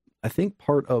 I think,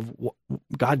 part of what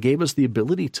God gave us the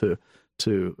ability to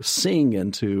sing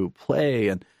and to play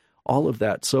and all of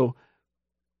that. So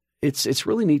it's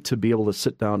really neat to be able to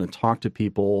sit down and talk to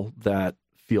people that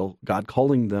feel God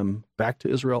calling them back to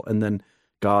Israel, and then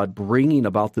God bringing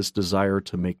about this desire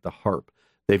to make the harp.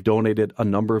 They've donated a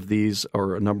number of these,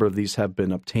 or a number of these have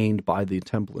been obtained by the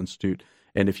Temple Institute.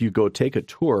 And if you go take a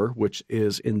tour, which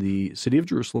is in the city of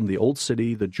Jerusalem, the old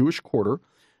city, the Jewish quarter,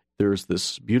 there's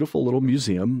this beautiful little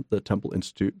museum, the Temple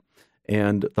Institute,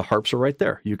 and the harps are right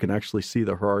there. You can actually see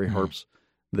the Harari harps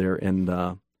there in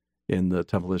the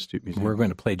Temple Institute Museum. We're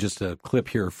going to play just a clip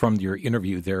here from your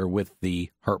interview there with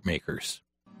the harp makers.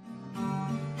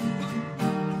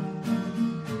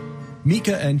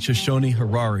 Mika and Shoshone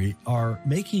Harari are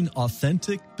making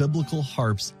authentic biblical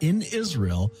harps in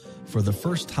Israel for the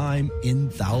first time in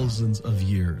thousands of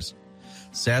years.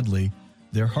 Sadly,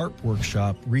 their harp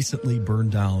workshop recently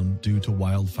burned down due to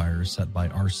wildfires set by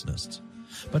arsonists.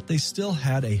 But they still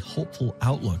had a hopeful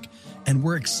outlook and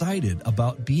were excited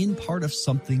about being part of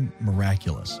something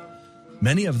miraculous.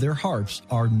 Many of their harps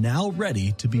are now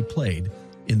ready to be played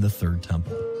in the Third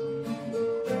Temple.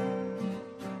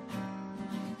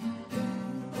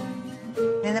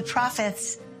 In the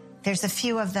prophets, there's a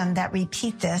few of them that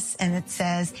repeat this, and it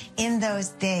says, in those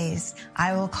days,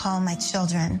 I will call my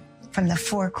children from the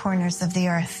four corners of the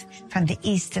earth, from the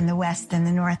east and the west and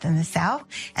the north and the south,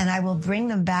 and I will bring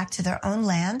them back to their own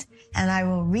land, and I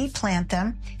will replant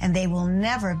them, and they will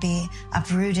never be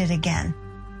uprooted again.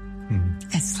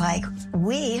 It's like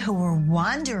we who were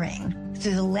wandering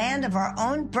through the land of our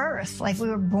own birth, like we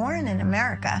were born in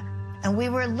America, and we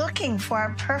were looking for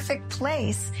our perfect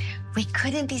place. We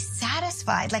couldn't be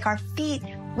satisfied. Like our feet,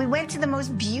 we went to the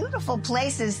most beautiful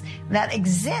places that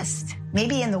exist,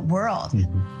 maybe in the world.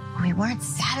 We weren't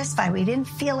satisfied. We didn't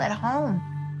feel at home.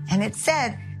 And it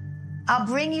said, I'll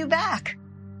bring you back.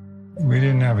 We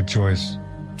didn't have a choice.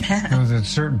 It was at a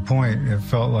certain point, it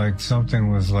felt like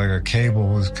something was like a cable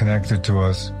was connected to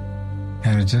us,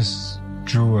 and it just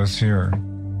drew us here.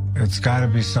 It's got to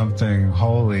be something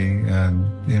holy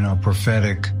and,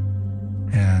 prophetic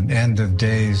and end of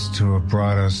days to have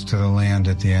brought us to the land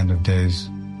at the end of days.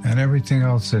 And everything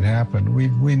else that happened,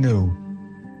 we knew.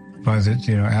 But,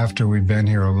 after we'd been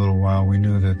here a little while, we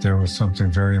knew that there was something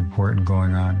very important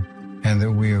going on and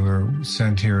that we were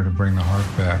sent here to bring the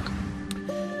harp back.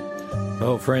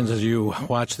 Oh, friends, as you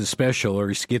watch the special or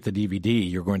you get the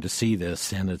DVD, you're going to see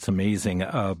this, and it's amazing.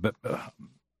 But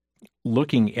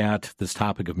looking at this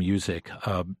topic of music,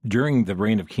 during the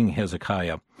reign of King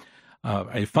Hezekiah,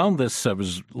 I found this, I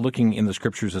was looking in the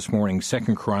scriptures this morning,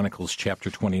 2 Chronicles chapter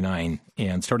 29,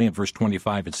 and starting at verse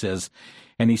 25, it says,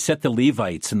 "And he set the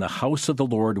Levites in the house of the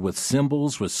Lord with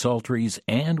cymbals, with psalteries,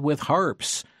 and with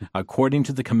harps, according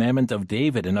to the commandment of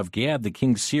David and of Gad the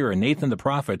king's seer and Nathan the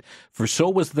prophet. For so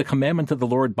was the commandment of the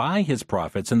Lord by his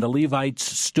prophets. And the Levites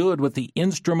stood with the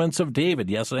instruments of David,"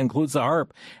 yes, that includes the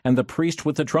harp, "and the priest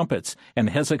with the trumpets. And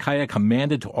Hezekiah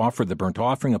commanded to offer the burnt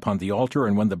offering upon the altar.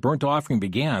 And when the burnt offering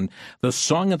began, the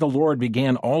song of the Lord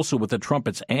began also with the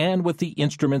trumpets and with the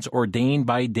instruments ordained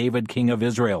by David king of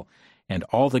Israel. And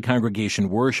all the congregation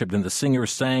worshipped, and the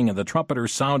singers sang, and the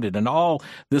trumpeters sounded, and all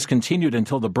this continued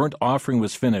until the burnt offering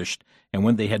was finished. And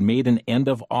when they had made an end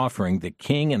of offering, the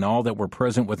king and all that were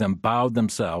present with him bowed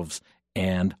themselves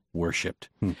and worshipped."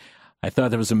 I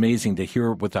thought that was amazing to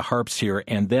hear with the harps here.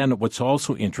 And then what's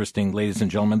also interesting, ladies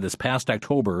and gentlemen, this past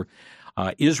October,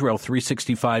 Israel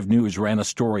 365 News ran a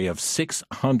story of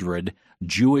 600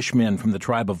 Jewish men from the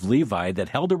tribe of Levi that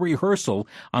held a rehearsal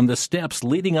on the steps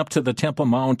leading up to the Temple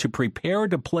Mount to prepare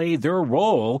to play their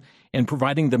role in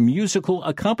providing the musical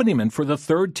accompaniment for the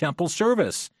third temple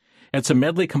service. It's a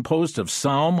medley composed of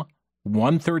Psalm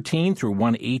 113 through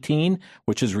 118,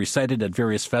 which is recited at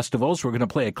various festivals. We're going to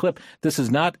play a clip. This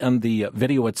is not on the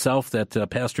video itself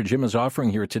that Pastor Jim is offering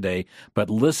here today,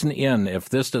 but listen in. If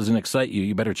this doesn't excite you,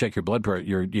 you better check your blood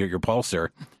pressure, your pulse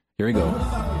there. Here we go.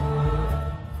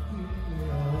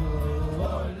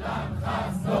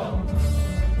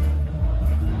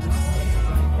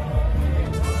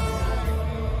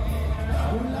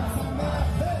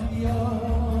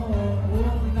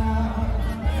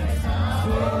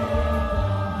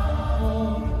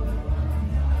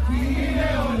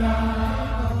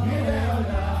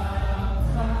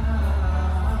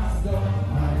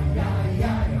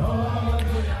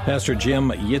 Pastor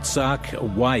Jim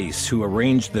Yitzhak Weiss, who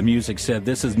arranged the music, said,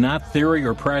 "This is not theory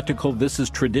or practical. This is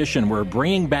tradition. We're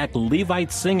bringing back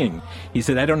Levite singing." He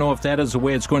said, "I don't know if that is the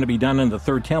way it's going to be done in the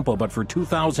third temple, but for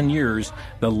 2,000 years,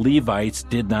 the Levites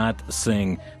did not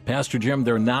sing." Pastor Jim,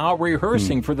 they're now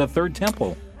rehearsing for the third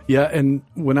temple. Yeah, and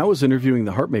when I was interviewing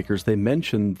the harp makers, they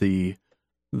mentioned the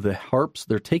harps.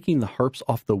 They're taking the harps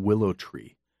off the willow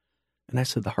tree. And I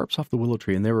said, the harps off the willow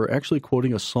tree. And they were actually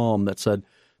quoting a psalm that said,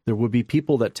 there would be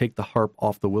people that take the harp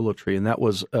off the willow tree. And that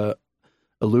was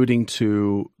alluding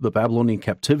to the Babylonian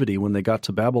captivity. When they got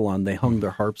to Babylon, they hung their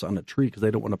harps on a tree because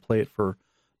they don't want to play it for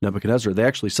Nebuchadnezzar. They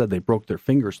actually said they broke their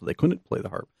fingers so they couldn't play the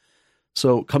harp.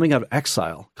 So coming out of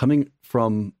exile, coming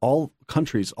from all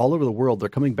countries all over the world, they're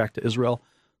coming back to Israel.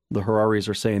 The Hararis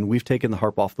are saying, we've taken the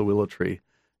harp off the willow tree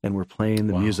and we're playing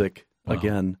the music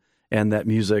again. And that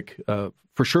music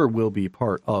for sure will be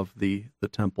part of the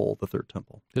temple, the third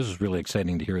temple. This was really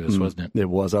exciting to hear this, wasn't it? It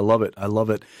was. I love it. I love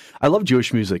it. I love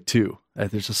Jewish music too.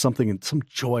 There's just some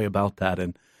joy about that,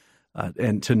 and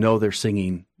to know they're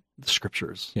singing the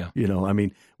scriptures. Yeah. I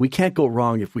mean, we can't go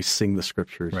wrong if we sing the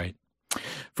scriptures. Right.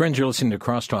 Friends, you're listening to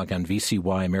Crosstalk on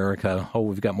VCY America.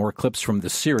 We've got more clips from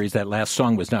this series. That last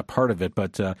song was not part of it,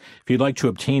 but if you'd like to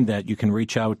obtain that, you can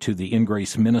reach out to the In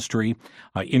Grace Ministry,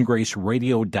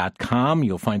 ingraceradio.com.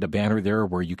 You'll find a banner there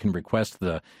where you can request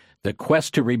the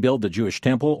quest to rebuild the Jewish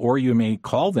temple, or you may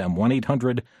call them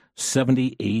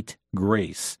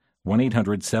 1-800-78-GRACE.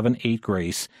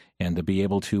 1-800-78-GRACE, and to be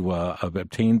able to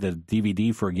obtain the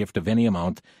DVD for a gift of any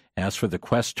amount, ask for the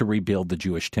Quest to Rebuild the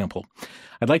Jewish Temple.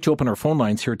 I'd like to open our phone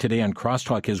lines here today on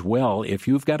Crosstalk as well. If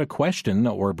you've got a question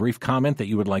or a brief comment that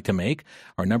you would like to make,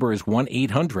 our number is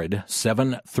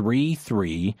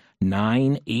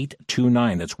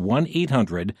 1-800-733-9829. That's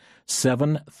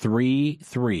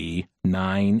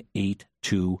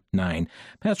 1-800-733-9829.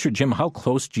 Pastor Jim, how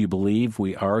close do you believe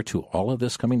we are to all of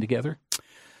this coming together?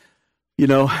 You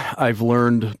know, I've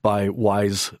learned by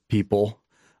wise people,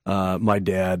 my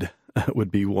dad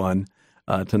would be one,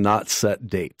 to not set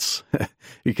dates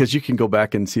because you can go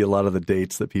back and see a lot of the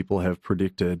dates that people have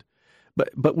predicted.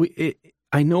 But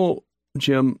I know,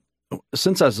 Jim,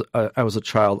 since I was a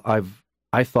child,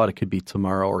 I thought it could be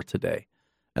tomorrow or today,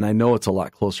 and I know it's a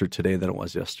lot closer today than it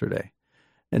was yesterday,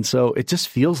 and so it just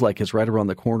feels like it's right around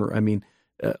the corner. I mean,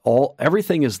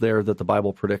 everything is there that the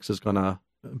Bible predicts is going to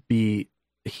be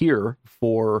here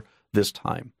for this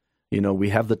time. You know, we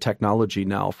have the technology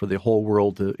now for the whole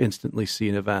world to instantly see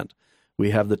an event. We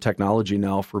have the technology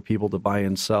now for people to buy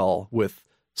and sell with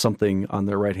something on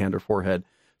their right hand or forehead.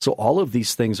 So all of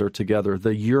these things are together.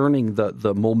 The yearning,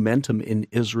 the momentum in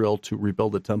Israel to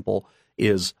rebuild the temple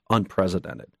is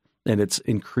unprecedented. And it's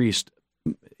increased,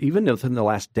 even within the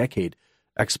last decade,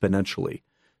 exponentially.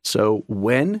 So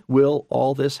when will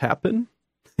all this happen?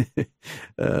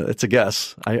 It's a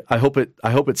guess. I hope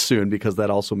it's soon, because that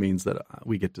also means that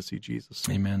we get to see Jesus.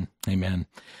 Amen. Amen.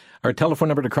 Our telephone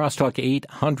number to Crosstalk,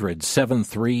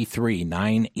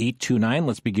 800-733-9829.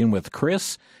 Let's begin with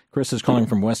Chris. Chris is calling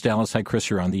from West Dallas. Hi,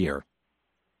 Chris. You're on the air.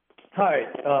 Hi.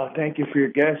 Thank you for your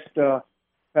guest.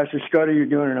 Pastor Scudder, you're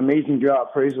doing an amazing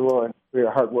job. Praise the Lord for your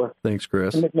hard work. Thanks,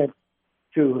 Chris. Commitment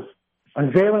to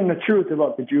unveiling the truth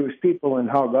about the Jewish people and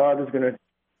how God is going to,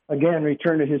 again,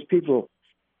 return to his people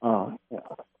for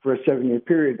a 7-year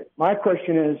period. My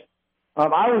question is, I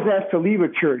was asked to leave a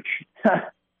church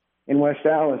in West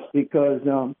Dallas because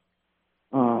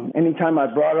anytime I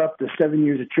brought up the 7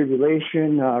 years of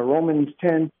tribulation, Romans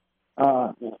 10,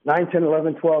 9, 10,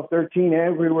 11, 12, 13,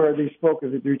 everywhere they spoke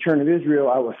of the return of Israel,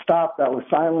 I was stopped, I was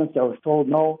silenced, I was told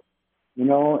no,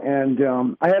 and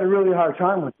I had a really hard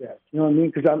time with that, you know what I mean?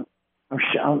 Because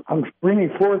I'm bringing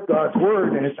forth God's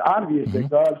word, and it's obvious that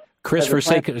God... Chris, for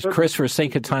sake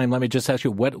of time, let me just ask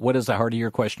you, what is the heart of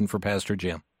your question for Pastor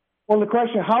Jim? Well, the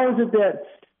question, how is it that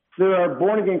there are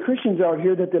born-again Christians out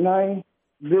here that deny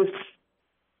this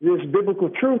biblical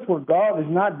truth where God is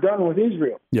not done with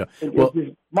Israel? Yeah, it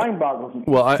just mind boggles me.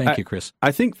 Well, thank you, Chris.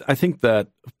 I think that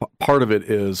part of it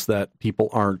is that people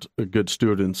aren't good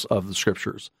students of the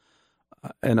Scriptures,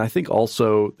 and I think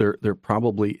also there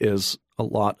probably is a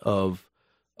lot of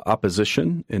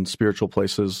opposition in spiritual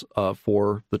places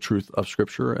for the truth of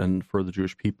Scripture and for the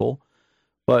Jewish people.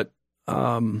 But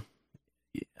I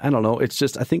don't know. It's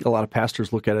just, I think a lot of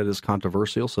pastors look at it as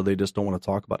controversial, so they just don't want to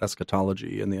talk about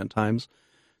eschatology and the end times.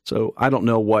 So I don't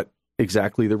know what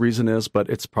exactly the reason is, but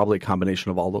it's probably a combination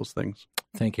of all those things.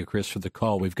 Thank you, Chris, for the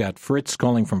call. We've got Fritz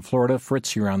calling from Florida.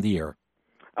 Fritz, you're on the air.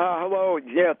 Hello.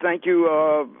 Yeah, thank you,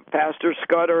 Pastor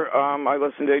Scudder. I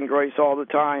listen to Grace all the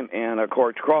time, and, of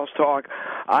course, Crosstalk.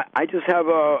 I just have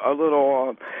a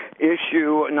little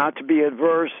issue, not to be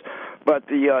adverse, but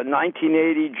the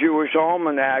 1980 Jewish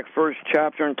Almanac, first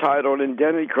chapter entitled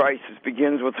Identity Crisis,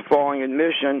 begins with the following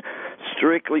admission.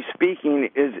 Strictly speaking,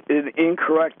 is it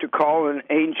incorrect to call an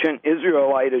ancient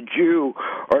Israelite a Jew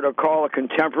or to call a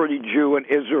contemporary Jew an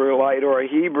Israelite or a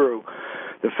Hebrew?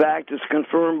 The fact is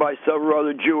confirmed by several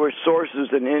other Jewish sources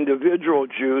and individual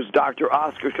Jews. Dr.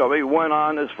 Oscar Shelby went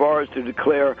on as far as to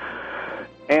declare,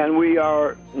 and we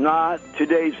are not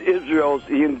today's Israel's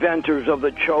the inventors of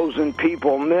the chosen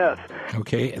people myth.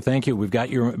 Okay, thank you. We've got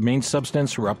your main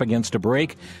substance. We're up against a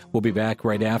break. We'll be back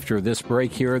right after this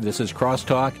break here. This is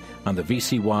Crosstalk on the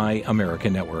VCY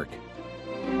America Network.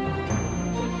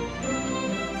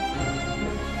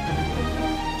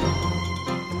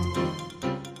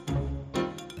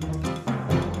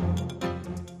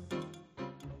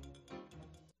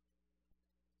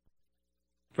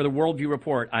 For the Worldview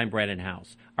Report, I'm Brandon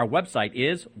House. Our website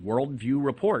is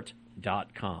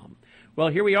worldviewreport.com. Well,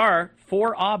 here we are.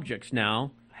 4 objects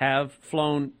now have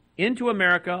flown into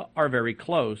America, are very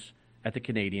close at the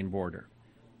Canadian border.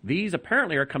 These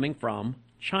apparently are coming from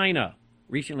China.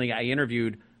 Recently, I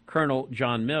interviewed Colonel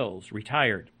John Mills,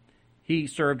 retired. He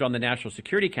served on the National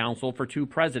Security Council for 2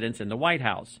 presidents in the White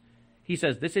House. He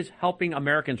says this is helping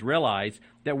Americans realize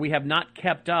that we have not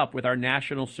kept up with our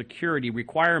national security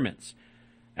requirements.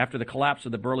 After the collapse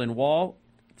of the Berlin Wall,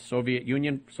 the Soviet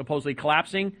Union supposedly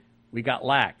collapsing, we got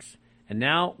lax. And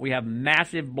now we have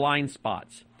massive blind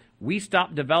spots. We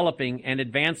stopped developing and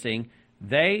advancing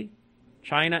They,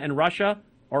 China and Russia,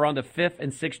 are on the 5th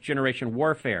and 6th generation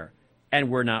warfare,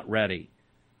 and we're not ready.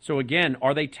 So again,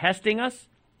 are they testing us?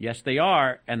 Yes, they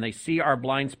are, and they see our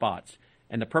blind spots.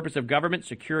 And the purpose of government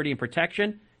security and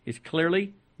protection is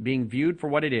clearly being viewed for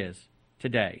what it is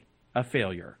today, a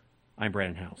failure. I'm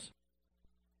Brandon House.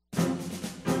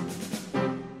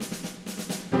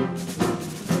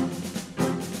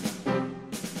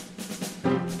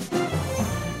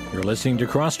 You're listening to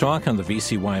Crosstalk on the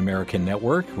VCY American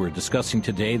Network. We're discussing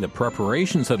today the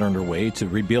preparations that are underway to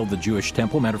rebuild the Jewish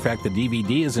temple. Matter of fact, the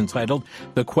DVD is entitled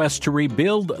The Quest to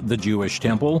Rebuild the Jewish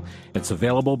Temple. It's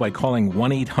available by calling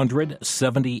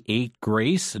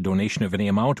 1-800-78-GRACE, a donation of any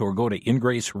amount, or go to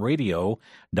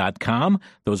ingraceradio.com.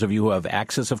 Those of you who have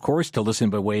access, of course, to listen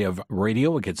by way of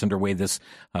radio, it gets underway this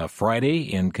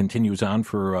Friday and continues on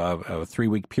for a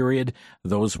 3-week period.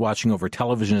 Those watching over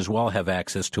television as well have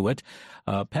access to it.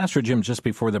 Pastor Jim, just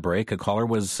before the break, a caller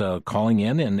was calling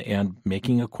in and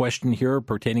making a question here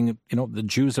pertaining, the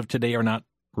Jews of today are not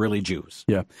really Jews.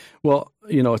 Yeah. Well,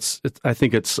 I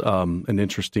think it's an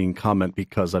interesting comment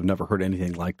because I've never heard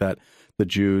anything like that. The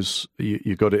Jews,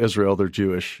 you go to Israel, they're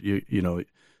Jewish.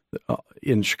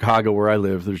 In Chicago where I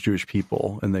live, there's Jewish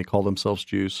people and they call themselves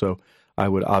Jews. So I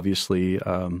would obviously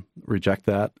reject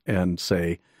that and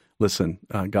say, listen,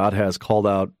 God has called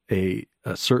out a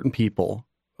certain people,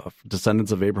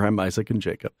 descendants of Abraham, Isaac, and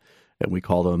Jacob, and we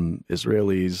call them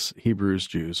Israelis, Hebrews,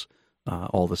 Jews,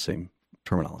 all the same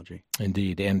terminology.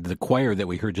 Indeed, and the choir that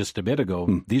we heard just a bit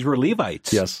ago, these were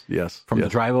Levites. Yes. From the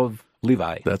tribe of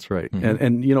Levi. That's right. Mm-hmm.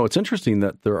 And it's interesting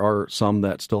that there are some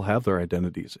that still have their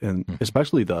identities, and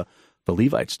especially the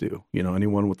Levites do.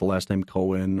 Anyone with the last name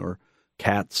Cohen or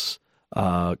Katz,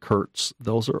 Kurtz,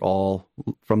 those are all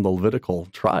from the Levitical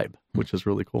tribe, which is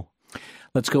really cool.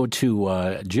 Let's go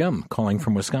to Jim calling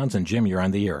from Wisconsin. Jim, you're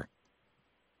on the air.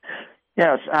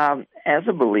 Yes. As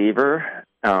a believer,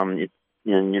 and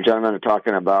you gentlemen are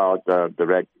talking about the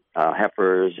red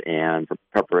heifers and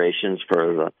preparations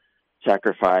for the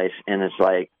sacrifice, and it's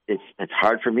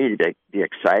hard for me to be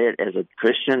excited as a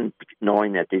Christian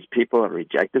knowing that these people have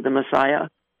rejected the Messiah.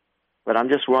 But I'm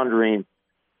just wondering,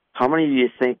 how many do you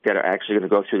think that are actually going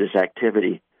to go through this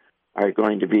activity are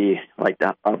going to be like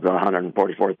of the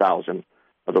 144,000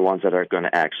 are the ones that are going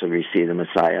to actually receive the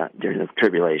Messiah during the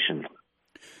tribulation?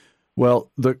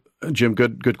 Well, Jim,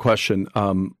 good question.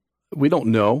 We don't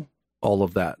know all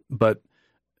of that, but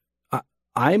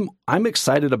I'm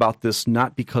excited about this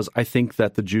not because I think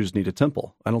that the Jews need a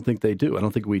temple. I don't think they do. I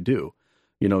don't think we do.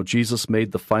 Jesus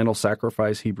made the final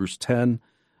sacrifice, Hebrews 10.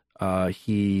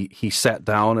 He sat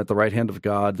down at the right hand of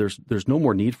God. There's no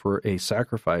more need for a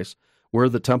sacrifice. We're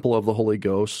the temple of the Holy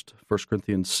Ghost, 1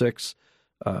 Corinthians 6.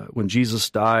 When Jesus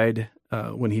died,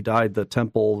 the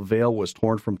temple veil was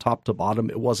torn from top to bottom.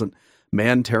 It wasn't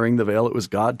man tearing the veil. It was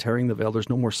God tearing the veil. There's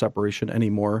no more separation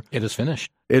anymore. It is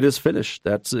finished. It is finished.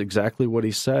 That's exactly what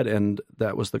he said, and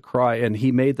that was the cry, and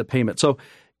he made the payment. So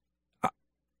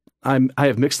I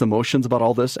have mixed emotions about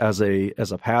all this as a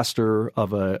pastor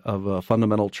of a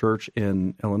fundamental church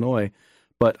in Illinois.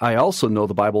 But I also know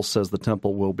the Bible says the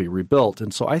temple will be rebuilt.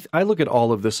 And so I look at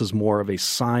all of this as more of a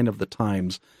sign of the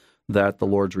times that the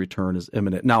Lord's return is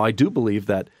imminent. Now, I do believe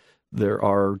that there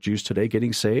are Jews today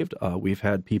getting saved. We've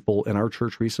had people in our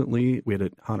church recently. We had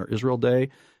an Honor Israel Day,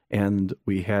 and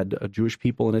we had Jewish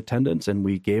people in attendance, and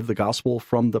we gave the gospel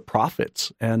from the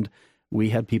prophets. And we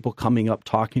had people coming up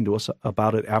talking to us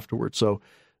about it afterwards. So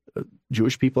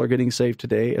Jewish people are getting saved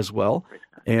today as well.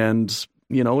 And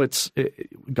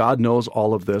God knows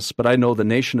all of this, but I know the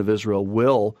nation of Israel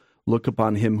will look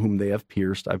upon him whom they have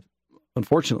pierced. I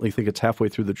unfortunately think it's halfway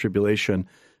through the tribulation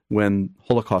when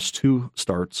Holocaust 2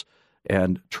 starts,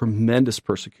 and tremendous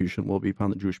persecution will be upon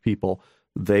the Jewish people.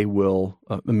 They will,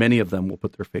 many of them will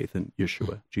put their faith in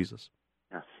Yeshua, Jesus.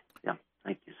 Yes. Yeah.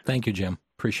 Thank you. Thank you, Jim.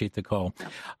 Appreciate the call.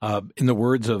 In the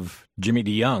words of Jimmy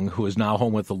DeYoung, who is now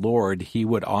home with the Lord, he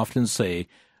would often say,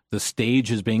 the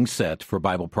stage is being set for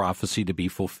Bible prophecy to be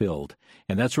fulfilled.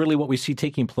 And that's really what we see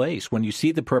taking place. When you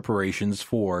see the preparations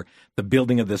for the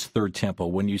building of this third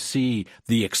temple, when you see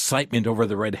the excitement over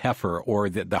the red heifer or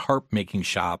the harp-making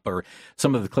shop, or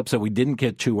some of the clips that we didn't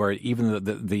get to, or even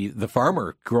the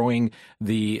farmer growing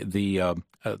the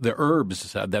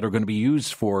herbs that are going to be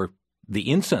used for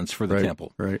the incense for the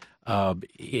temple. Right.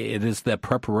 It is that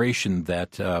preparation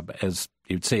that, as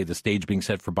you'd say, the stage being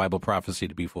set for Bible prophecy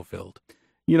to be fulfilled.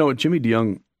 Jimmy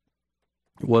DeYoung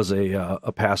was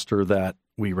a pastor that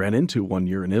we ran into one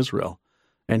year in Israel,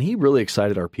 and he really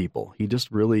excited our people. He just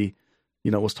really,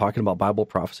 was talking about Bible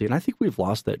prophecy, and I think we've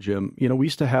lost that, Jim. We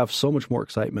used to have so much more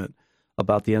excitement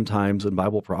about the end times and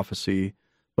Bible prophecy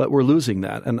but we're losing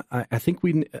that. And I think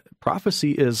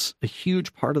prophecy is a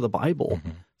huge part of the Bible.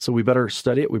 Mm-hmm. So we better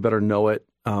study it. We better know it.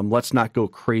 Let's not go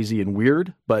crazy and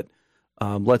weird, but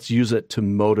let's use it to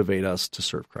motivate us to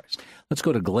serve Christ. Let's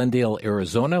go to Glendale,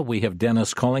 Arizona. We have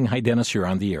Dennis calling. Hi, Dennis. You're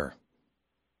on the air.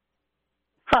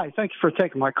 Hi. Thank you for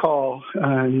taking my call.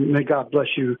 May God bless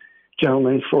you,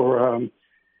 gentlemen, for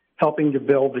helping to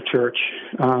build the church.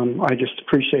 I just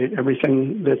appreciate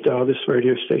everything that this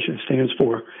radio station stands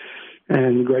for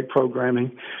and great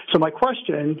programming. So my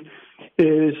question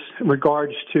is in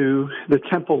regards to the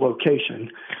temple location.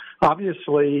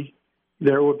 Obviously,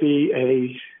 there would be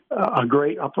a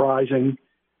great uprising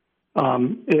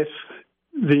if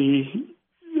the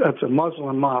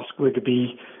Muslim mosque were to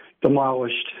be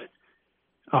demolished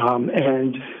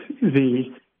and the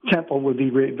temple would be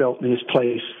rebuilt in its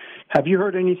place. Have you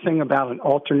heard anything about an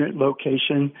alternate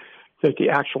location that the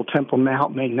actual Temple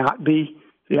Mount may not be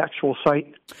the actual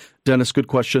site? Dennis, good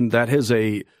question. That is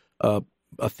a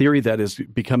theory that is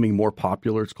becoming more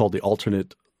popular. It's called the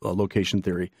alternate location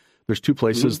theory. There's two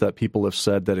places that people have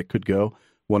said that it could go.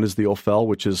 One is the Ophel,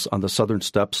 which is on the southern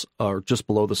steps, or just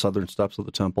below the southern steps of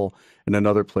the temple, and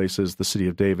another place is the city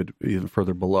of David, even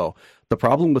further below. The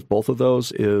problem with both of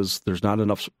those is there's not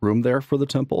enough room there for the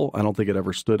temple. I don't think it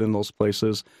ever stood in those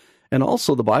places. And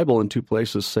also the Bible in two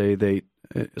places say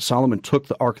Solomon took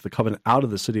the Ark of the Covenant out of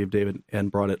the city of David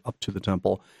and brought it up to the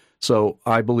temple. So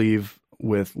I believe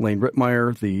with Lane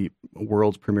Rittmeyer, the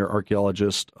world's premier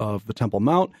archaeologist of the Temple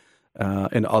Mount,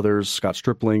 and others, Scott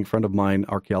Stripling, friend of mine,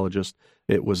 archaeologist,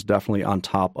 it was definitely on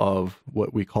top of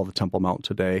what we call the Temple Mount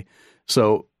today.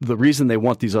 So the reason they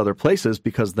want these other places,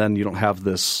 because then you don't have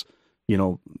this,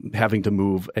 having to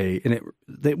move they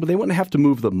wouldn't have to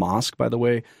move the mosque, by the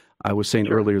way. I was saying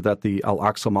earlier that the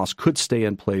Al-Aqsa Mosque could stay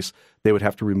in place. They would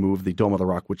have to remove the Dome of the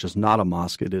Rock, which is not a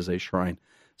mosque, it is a shrine.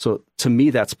 So to me,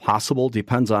 that's possible.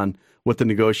 Depends on what the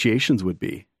negotiations would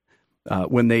be.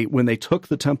 When they took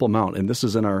the Temple Mount, and this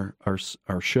is in our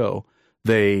show,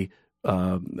 the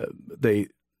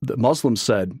Muslims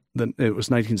said, that it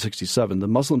was 1967, the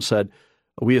Muslims said,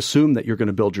 we assume that you're going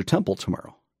to build your temple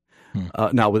tomorrow.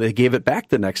 Now, they gave it back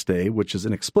the next day, which is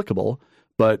inexplicable,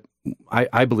 but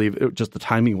I believe the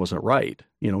timing wasn't right.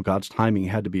 God's timing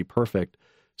had to be perfect.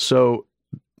 So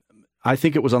I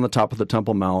think it was on the top of the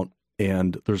Temple Mount,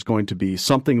 and there's going to be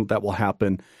something that will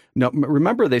happen. Now,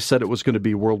 remember they said it was going to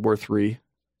be World War III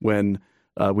when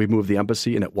we moved the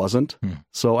embassy, and it wasn't.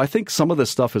 So I think some of this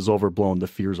stuff is overblown. The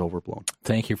fear is overblown.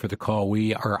 Thank you for the call.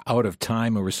 We are out of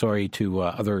time, and we're sorry to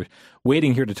other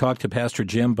waiting here to talk to Pastor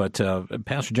Jim. But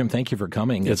Pastor Jim, thank you for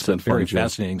coming. It's been a very fun,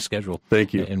 fascinating schedule.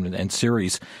 Thank you. And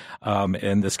series.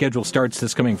 And the schedule starts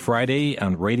this coming Friday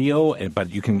on radio, but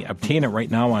you can obtain it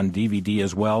right now on DVD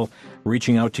as well,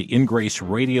 reaching out to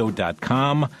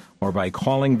ingraceradio.com or by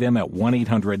calling them at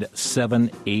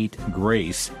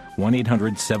 1-800-78-GRACE,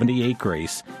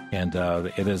 1-800-78-GRACE. And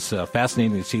it is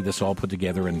fascinating to see this all put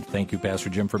together. And thank you,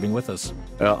 Pastor Jim, for being with us.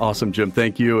 Awesome, Jim.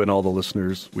 Thank you, and all the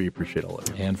listeners. We appreciate all of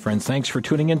it. And friends, thanks for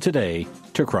tuning in today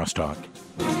to Crosstalk.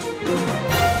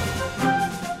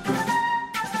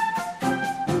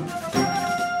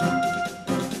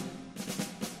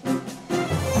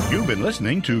 You've been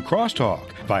listening to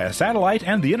Crosstalk via satellite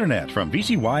and the internet from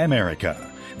VCY America.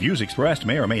 Views expressed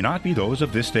may or may not be those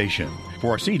of this station.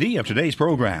 For a CD of today's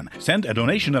program, send a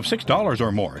donation of $6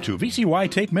 or more to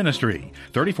VCY Take Ministry,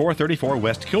 3434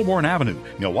 West Kilbourne Avenue,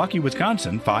 Milwaukee,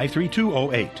 Wisconsin,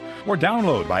 53208, or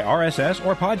download by RSS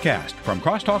or podcast from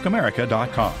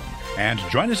crosstalkamerica.com. And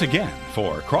join us again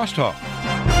for Crosstalk.